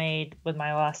mistake I made with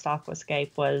my last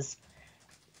aquascape. Was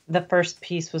the first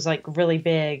piece was like really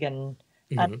big and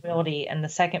unwieldy, and the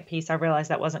second piece I realized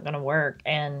that wasn't going to work,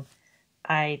 and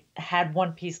I had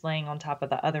one piece laying on top of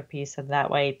the other piece, and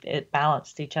that way it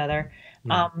balanced each other.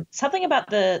 Something about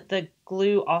the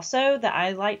glue also that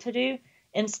I like to do,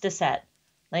 Instaset.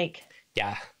 Like,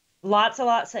 Yeah. lots and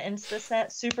lots of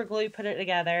Instaset, super glue, put it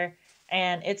together,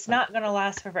 and it's not going to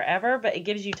last for forever, but it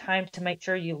gives you time to make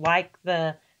sure you like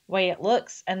the way it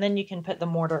looks, and then you can put the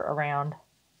mortar around.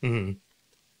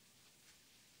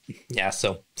 Yeah,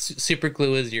 so super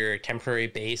glue is your temporary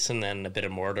base, and then a bit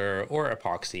of mortar or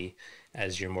epoxy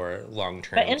as your more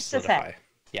long-term But Instaset, solidify.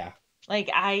 Yeah. like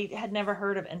I had never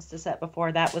heard of Instaset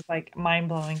before. That was like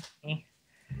mind-blowing to me.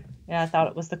 Yeah, I thought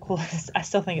it was the coolest. I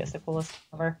still think it's the coolest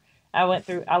ever. I went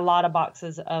through a lot of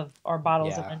boxes of or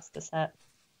bottles of Yeah. Instaset.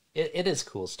 It is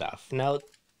cool stuff. Now,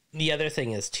 the other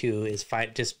thing is too is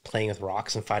just playing with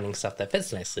rocks and finding stuff that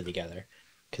fits nicely together.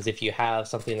 Because if you have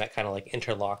something that kind of like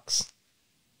interlocks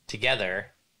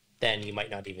together, then you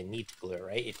might not even need to glue it,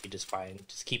 right? If you just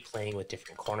keep playing with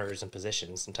different corners and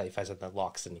positions until you find something that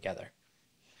locks them together.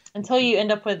 Until you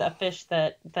end up with a fish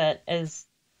that is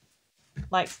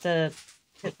likes to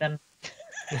hit them.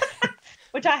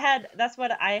 Which I had. That's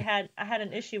what I had. I had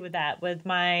an issue with that with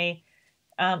my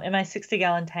in my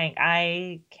 60-gallon tank.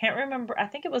 I can't remember. I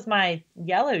think it was my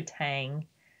yellow tang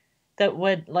that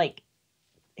would like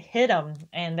hit them,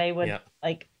 and they would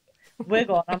like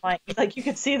wiggle. And I'm like you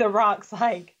could see the rocks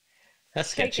like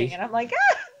That's shaking, sketchy. and I'm like,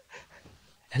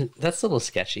 ah! That's a little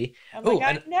sketchy. I'm like,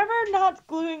 I'm never not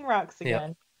gluing rocks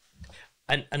again.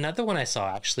 Another one I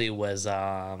saw actually was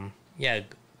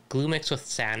glue mixed with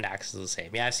sand acts is the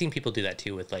same. Yeah, I've seen people do that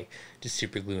too with like just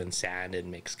super glue and sand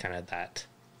and makes kind of that.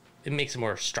 It makes a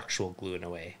more structural glue in a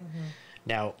way.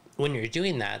 Now, when you're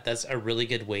doing that, that's a really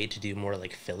good way to do more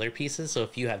like filler pieces. So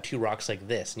if you have 2 rocks like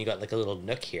this and you got like a little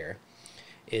nook here,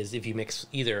 is if you mix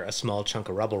either a small chunk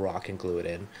of rubble rock and glue it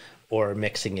in, or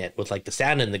mixing it with like the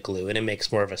sand and the glue, and it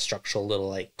makes more of a structural little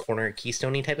like corner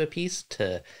keystone type of piece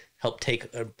to help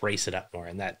brace it up more,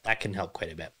 and that can help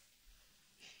quite a bit.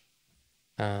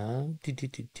 I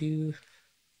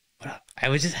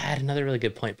was just had another really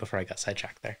good point before I got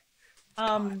sidetracked there.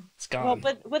 It's gone.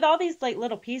 Well, with all these like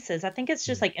little pieces, I think it's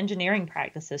just like engineering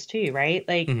practices too, right?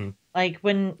 Like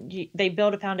when they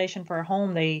build a foundation for a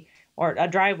home, or a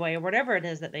driveway or whatever it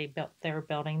is that they're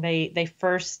building, they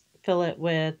first fill it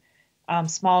with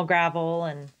small gravel,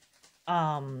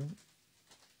 and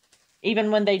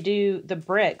even when they do the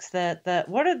bricks, the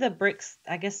what are the bricks?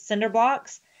 I guess cinder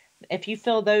blocks. If you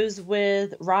fill those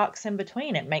with rocks in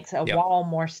between, it makes a wall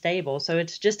more stable. So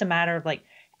it's just a matter of like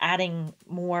adding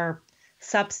more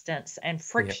substance and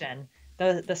friction.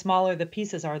 The smaller the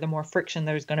pieces are, the more friction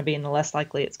there's going to be, and the less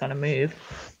likely it's going to move.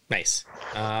 Nice.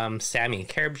 Sammy,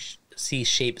 Carib Sea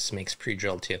Shapes makes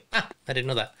pre-drilled too. I didn't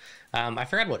know that. I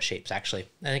forgot about Shapes, actually.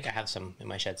 I think I have some in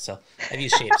my shed still. I've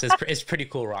used Shapes. It's pretty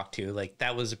cool rock too. Like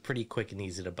that was pretty quick and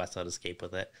easy to bust out escape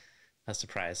with it. I was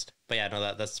surprised. But yeah,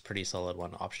 no, that's a pretty solid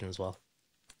one option as well.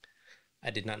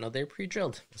 I did not know they were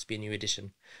pre-drilled. Must be a new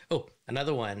addition. Oh,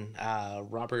 another one.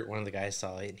 Robert, one of the guys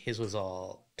saw it. His was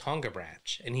all Tonga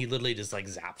branch, and he literally just like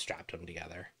strapped them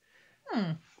together.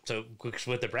 So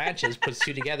with the branches, puts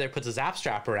two together, puts a zap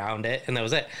strap around it, and that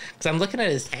was it. Because I'm looking at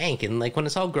his tank, and like when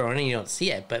it's all grown and you don't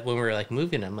see it, but when we were like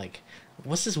moving, I'm like,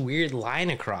 what's this weird line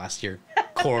across your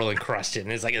coral encrusted?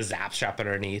 And it's like a zap strap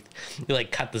underneath. You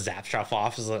like cut the zap strap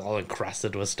off, it's like all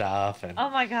encrusted with stuff. And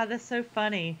Oh my God, that's so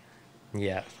funny.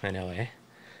 yeah, I know, eh?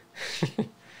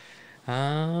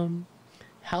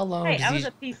 How long Hey, does I he was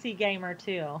a PC gamer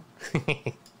too,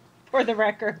 for the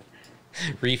record.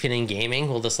 reefing and gaming?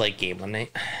 We'll just like game one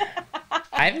night.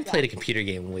 I haven't played a computer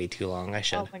game in way too long. I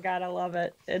should. Oh my God, I love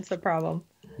it. It's a problem.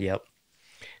 Yep.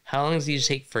 How long does it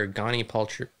usually take for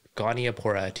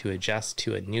Goniapora to adjust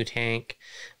to a new tank?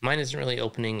 Mine isn't really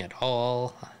opening at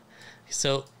all.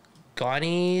 So,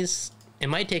 Gonies, it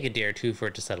might take a day or two for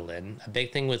it to settle in. A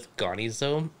big thing with Gonies,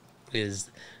 though, is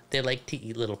they like to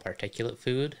eat little particulate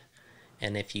food.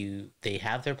 And if they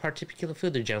have their particulate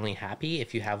food, they're generally happy.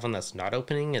 If you have one that's not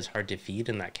opening, it's hard to feed,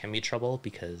 and that can be trouble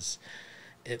because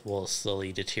it will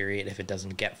slowly deteriorate if it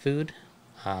doesn't get food.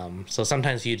 So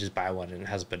sometimes if you just buy one and it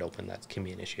hasn't been open, that can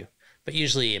be an issue. But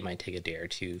usually it might take a day or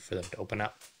two for them to open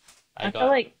up. I feel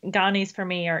like Ghanies for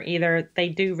me are either they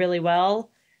do really well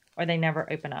or they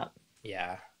never open up.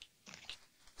 Yeah.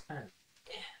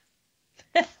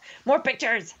 More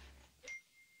pictures.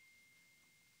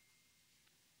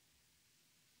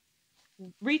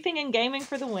 Reefing and gaming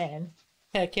for the win.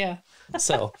 Heck yeah.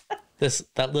 So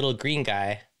that little green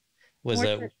guy was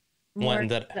one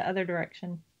that the other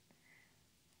direction.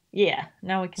 Yeah,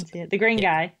 now we can see it. The green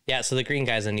guy. Yeah, so the green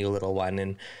guy's a new little one,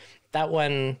 and that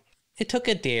one, it took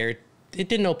a day it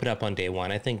didn't open up on day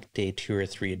one. I think day 2 or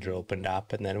 3 it opened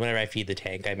up, and then whenever I feed the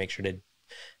tank, I make sure to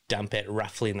dump it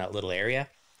roughly in that little area.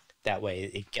 That way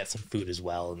it gets some food as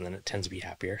well, and then it tends to be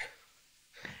happier.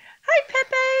 Hi,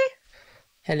 Pepe.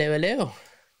 Hello.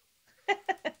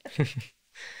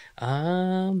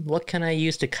 What can I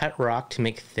use to cut rock to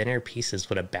make thinner pieces?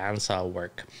 Would a bandsaw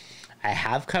work? I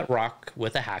have cut rock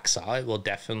with a hacksaw. It will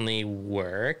definitely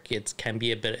work. It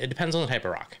depends on the type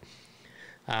of rock.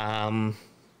 I've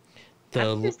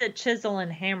used a chisel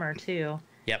and hammer too.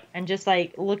 Yep. And just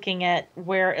like looking at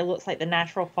where it looks like the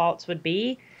natural faults would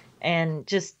be and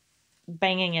just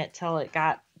banging it till it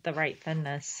got the right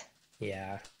thinness.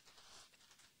 Yeah.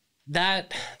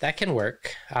 That can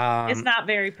work. It's not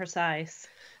very precise.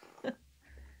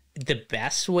 The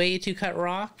best way to cut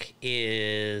rock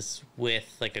is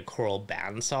with like a coral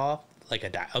bandsaw, like a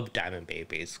diamond bait,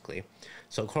 basically.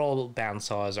 So coral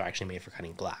bandsaws are actually made for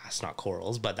cutting glass, not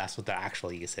corals, but that's what the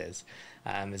actual use is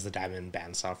the diamond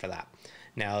bandsaw for that.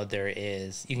 Now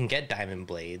you can get diamond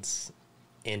blades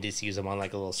and just use them on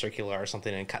like a little circular or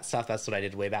something and cut stuff. That's what I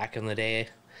did way back in the day.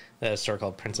 The store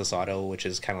called Princess Auto, which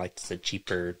is kind of like just a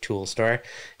cheaper tool store.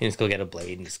 You just go get a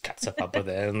blade and just cut stuff up with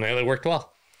it, and it worked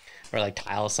well. Or like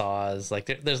tile saws,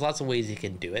 like there's lots of ways you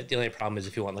can do it. The only problem is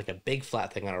if you want like a big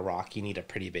flat thing on a rock, you need a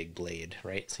pretty big blade,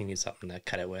 right? So you need something to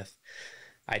cut it with.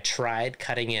 I tried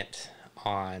cutting it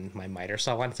on my miter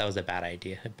saw once. That was a bad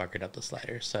idea. It buggered up the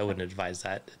sliders, so I wouldn't advise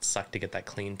that. It sucked to get that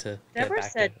clean to Deborah get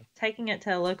back said in. taking it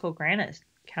to a local granite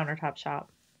countertop shop.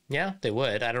 Yeah, they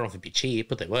would. I don't know if it'd be cheap,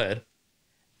 but they would.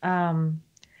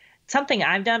 Something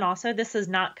I've done also, this is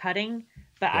not cutting,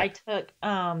 but I took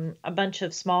a bunch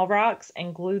of small rocks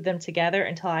and glued them together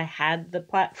until I had the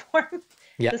platform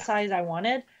the size I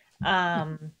wanted.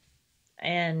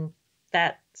 And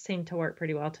that seemed to work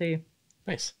pretty well too.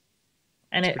 Nice.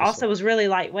 And it also was really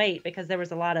lightweight because there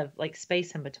was a lot of like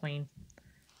space in between.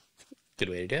 Good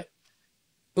way to do it.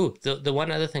 Ooh, the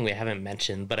one other thing we haven't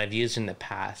mentioned, but I've used in the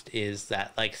past is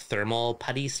that like thermal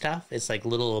putty stuff. It's like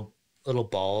little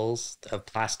balls of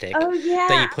plastic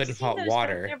that you put in hot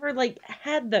water. I've never like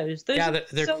had those. Yeah,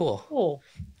 they're so cool.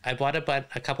 I bought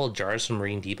a couple of jars from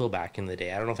Marine Depot back in the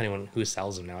day. I don't know if anyone who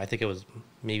sells them now. I think it was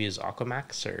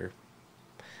Aquamax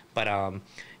but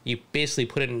you basically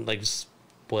put it in like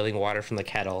boiling water from the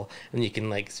kettle, and you can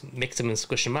like mix them and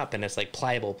squish them up, and it's like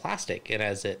pliable plastic, and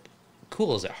as it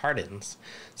cools it hardens.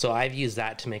 So I've used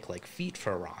that to make like feet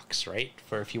for rocks, right?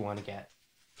 For if you want to get,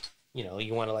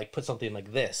 you want to like put something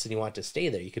like this and you want it to stay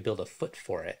there, you could build a foot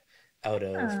for it out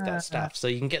of that stuff. So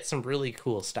you can get some really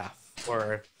cool stuff.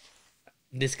 Or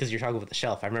this, because you're talking about the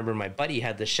shelf, I remember my buddy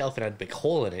had the shelf and had a big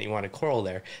hole in it. He wanted coral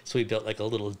there, so we built like a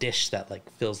little dish that like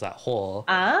fills that hole,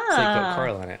 so you put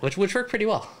coral in it, which worked pretty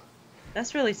well.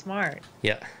 That's really smart.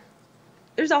 Yeah,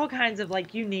 there's all kinds of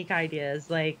like unique ideas.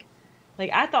 Like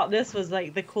I thought this was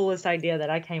like the coolest idea that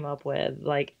I came up with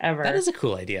like ever. That is a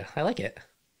cool idea. I like it.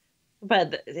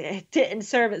 but it didn't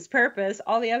serve its purpose.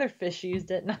 All the other fish used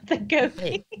it, not the Hey,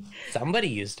 goby. somebody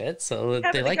used it, so Yeah, they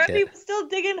but the liked goby it. was still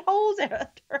digging holes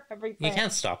after You everything.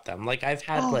 can't stop them. Like I've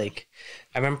had Oh, like,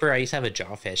 I remember I used to have a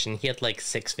jawfish, and he had like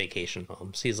 6 vacation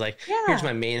homes. He's like, here's yeah,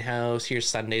 my main house, here's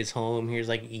Sunday's home, here's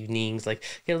like evenings, like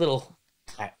he had little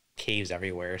caves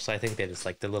everywhere. So I think that it's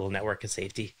like the little network of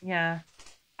safety. yeah.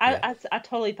 Yeah, I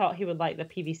totally thought he would like the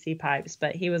PVC pipes,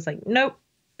 but he was like, nope,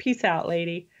 peace out,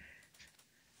 lady.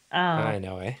 Um, I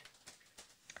know, eh?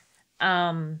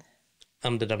 um, Da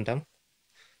dum dum.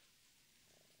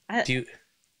 I, Do you?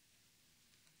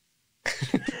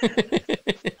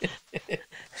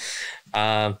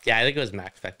 Yeah, I think it was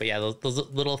Max Spec, but yeah, those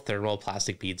little thermal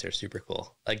plastic beads are super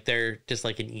cool. Like they're just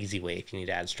like an easy way if you need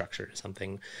to add structure to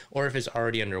something, or if it's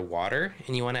already underwater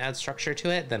and you want to add structure to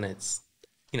it, then it's,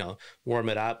 warm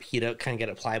it up, heat it, kind of get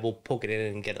it pliable, poke it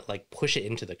in, and get it like push it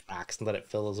into the cracks and let it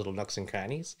fill those little nooks and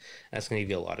crannies. That's going to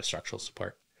give you a lot of structural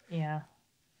support. yeah,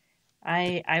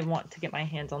 I want to get my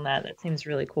hands on that. That seems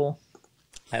really cool.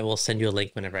 I will send you a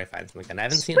link whenever I find something. I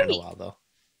haven't seen it in a Sweet. while though.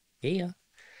 Yeah.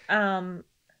 Um,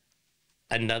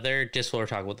 Another, just while we're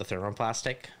talking about the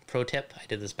thermoplastic pro tip, I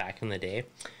did this back in the day.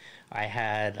 I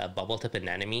had a bubble tip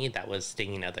anemone that was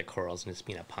stinging out the corals and just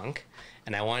being a punk,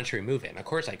 and I wanted to remove it. And of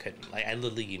course, I couldn't. Like, I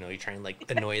literally, you try and like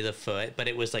annoy the foot, but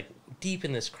it was like deep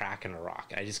in this crack in a rock,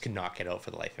 and I just could not get out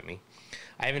for the life of me.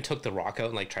 I even took the rock out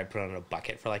and like tried to put it on a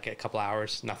bucket for like a couple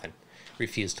hours. Nothing.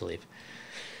 Refused to leave.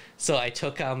 So I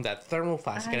took that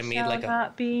thermoplastic and I I made shall like a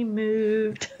not be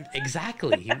moved.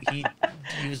 exactly.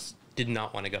 He was did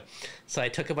not want to go. So I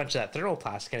took a bunch of that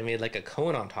thermoplastic and I made like a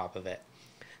cone on top of it.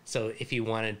 So if he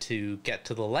wanted to get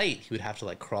to the light, he would have to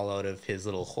like crawl out of his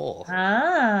little hole.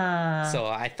 Ah, So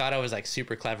I thought I was like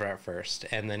super clever at first,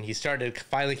 and then he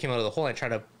finally came out of the hole. And I tried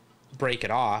to break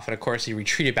it off, and of course he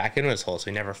retreated back into his hole, so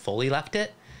he never fully left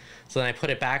it. So then I put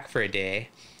it back for a day.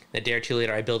 A day or two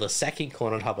later, I built a second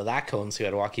cone on top of that cone, so he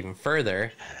had to walk even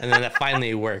further. And then that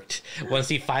finally worked. Once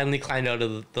he finally climbed out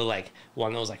of the like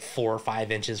one that was like 4 or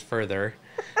 5 inches further,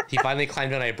 he finally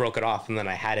climbed out. And I broke it off, and then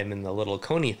I had him in the little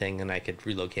coney thing, and I could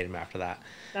relocate him after that.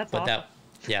 that's But awesome.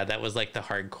 that was like the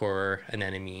hardcore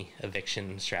anemone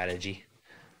eviction strategy.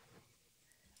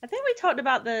 I think we talked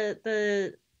about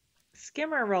the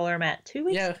skimmer roller mat 2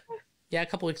 weeks Yeah, ago. yeah. A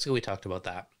couple weeks ago, we talked about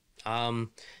that.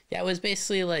 Yeah, it was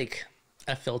basically like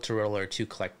a filter roller to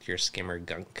collect your skimmer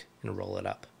gunk and roll it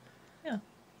up. Yeah.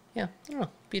 Yeah, I don't know.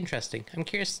 Be interesting. I'm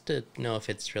curious to know if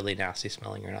it's really nasty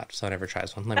smelling or not. If someone ever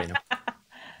tries one, let me know.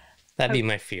 That'd be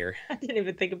my fear. I didn't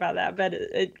even think about that, but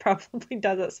it probably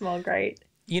doesn't smell great.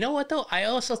 You know what though? I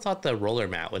also thought the roller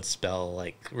mat would smell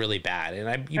like really bad,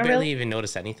 and you Oh, barely really? even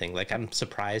notice anything. Like I'm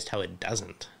surprised how it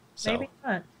doesn't. So Maybe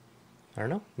not. I don't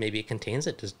know. Maybe it contains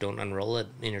it. Just don't unroll it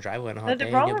in your driveway on a No, hot the day,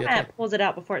 and you'll roller be okay. mat pulls it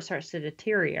out before it starts to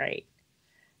deteriorate.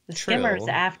 The skimmer's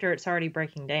True. after it's already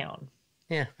breaking down.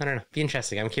 Yeah, I don't know. Be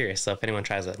interesting. I'm curious. So if anyone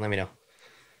tries it, let me know.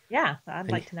 Yeah, I'd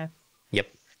And like to know. yep,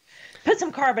 Put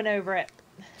some carbon over it.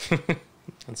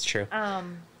 that's true.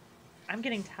 I'm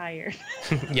getting tired.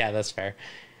 Yeah, that's fair.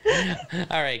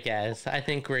 All right, guys. I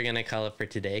think we're gonna call it for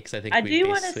today because I think I we do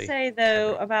want to basically say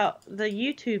though covered. about the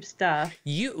YouTube stuff.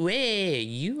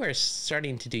 You are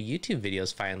starting to do YouTube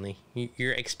videos finally.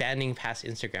 You're expanding past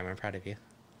Instagram. I'm proud of you.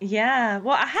 Yeah,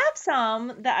 well, I have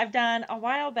some that I've done a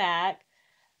while back,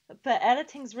 but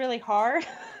editing's really hard.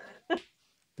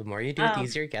 The more you do it, the Um,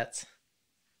 easier it gets.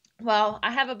 well, I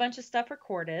have a bunch of stuff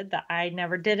recorded that I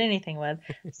never did anything with.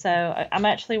 So I'm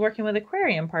actually working with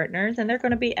aquarium partners, and they're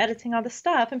going to be editing all the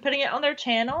stuff and putting it on their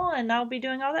channel, and I'll be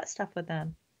doing all that stuff with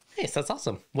them. Nice, that's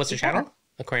awesome. What's your Yeah. channel?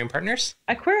 Aquarium Partners.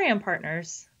 Aquarium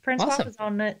partners. Francois Awesome. was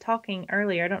on it talking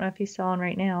earlier. I don't know if he's still on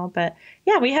right now, but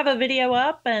yeah, we have a video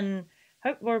up, and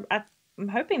I'm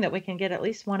hoping that we can get at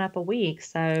least one up a week.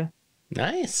 So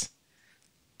Nice.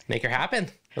 Make her happen.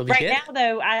 It'll be right good.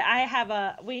 now,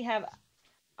 though, we have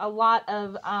a lot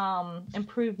of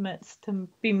improvements to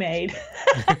be made.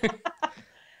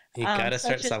 You gotta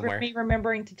start Such as somewhere. me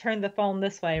remembering to turn the phone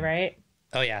this way, right?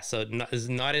 Oh yeah, so it's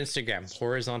not Instagram.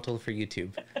 Horizontal for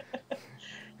YouTube.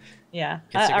 Yeah,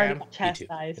 I already Instagram, got YouTube.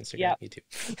 chastised. Instagram, Yep.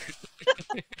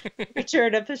 YouTube.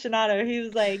 Richard aficionado, he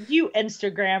was like, "You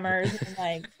Instagrammers," and I'm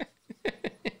like,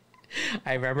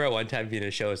 I remember at one time being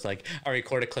a show, it's like I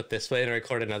record a clip this way and I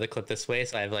record another clip this way,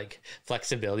 so I have like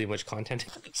flexibility in which content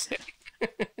I say.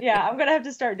 yeah, I'm gonna have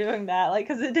to start doing that, like,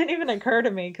 because it didn't even occur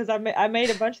to me, because I made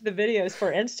a bunch of the videos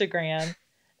for Instagram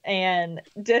and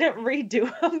didn't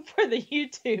redo them for the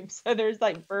YouTube. So there's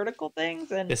like vertical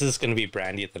things, and This is gonna be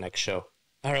Brandy at the next show.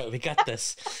 All right, we got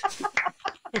this.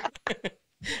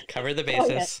 Cover the brilliant.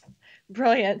 bases.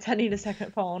 Brilliant. I need a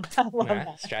second phone. I love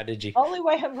that. Strategy. Only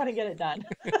way I'm going to get it done.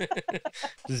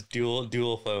 Just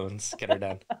dual phones. Get her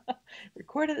done.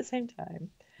 Record at the same time.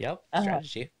 Yep.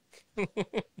 Strategy.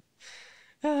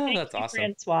 Thank That's you, awesome.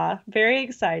 Francois. Very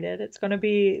excited.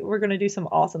 We're going to do some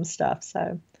awesome stuff.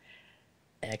 So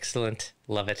Excellent.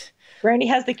 Love it. Brandy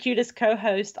has the cutest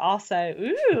co-host also.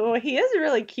 Ooh, he is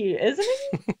really cute, isn't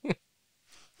he?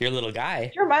 Your little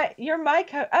guy. You're my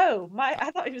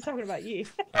I thought he was talking about you.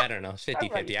 I don't know.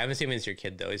 50-50. I'm assuming it's your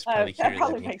kid though. He's probably cuter that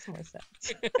probably than me. makes more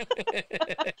sense.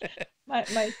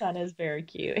 my son is very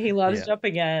cute. He loves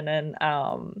jumping in, and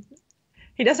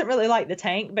he doesn't really like the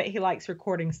tank, but he likes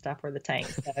recording stuff for the tank.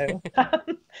 So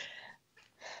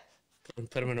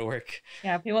put him into work.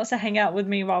 Yeah, if he wants to hang out with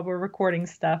me while we're recording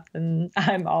stuff, then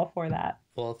I'm all for that.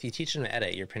 Well, if you teach him to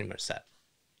edit, you're pretty much set.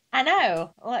 I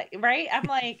know, like, right? I'm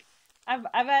like, I've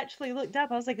actually looked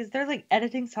up. I was like, is there like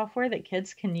editing software that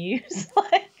kids can use?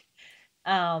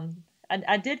 I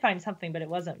did find something, but it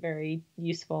wasn't very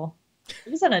useful.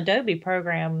 It was an Adobe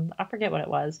program. I forget what it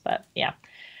was, but yeah,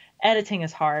 editing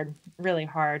is hard, really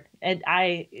hard.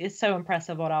 It's so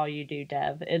impressive what all you do,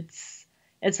 Dev. It's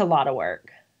a lot of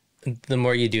work. The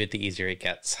more you do it, the easier it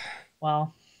gets.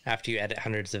 Well, after you edit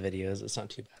hundreds of videos, it's not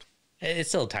too bad. It's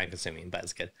still time consuming, but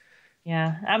it's good.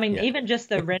 Yeah, I mean, even just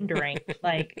the rendering,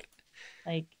 like.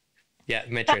 Yeah,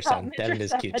 met your son. Devin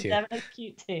is cute too. Devin is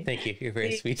cute too. Thank you. You're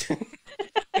very sweet.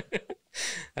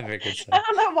 I'm very good son. I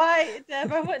don't know why,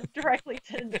 Deb. I went directly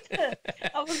to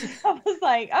I was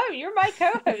like, oh, you're my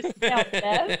co-host now,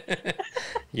 Deb.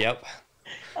 Yep.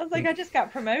 I was like, I just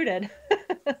got promoted.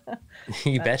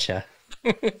 You betcha.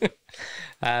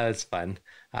 It's fun.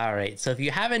 All right. So if you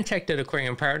haven't checked out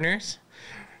Aquarium Partners,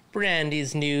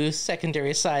 Brandy's new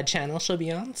secondary side channel she'll be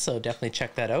on, so definitely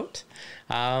check that out.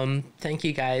 Thank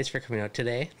you guys for coming out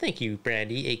today. Thank you,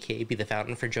 Brandy, aka Be the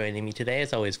Fountain, for joining me today.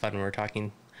 It's always fun when we're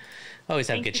talking. Always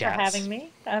have good chats. Thank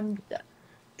you for having me.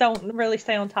 Don't really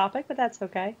stay on topic, but that's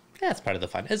okay. That's part of the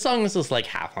fun. As long as it's like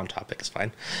half on topic, it's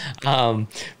fine.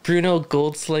 Bruno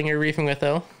Goldslinger Reefing with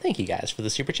O. Thank you guys for the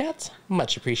super chats.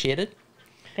 Much appreciated.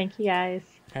 Thank you guys.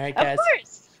 All right, guys. Of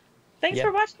course. Thanks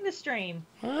for watching the stream.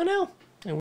 Oh no.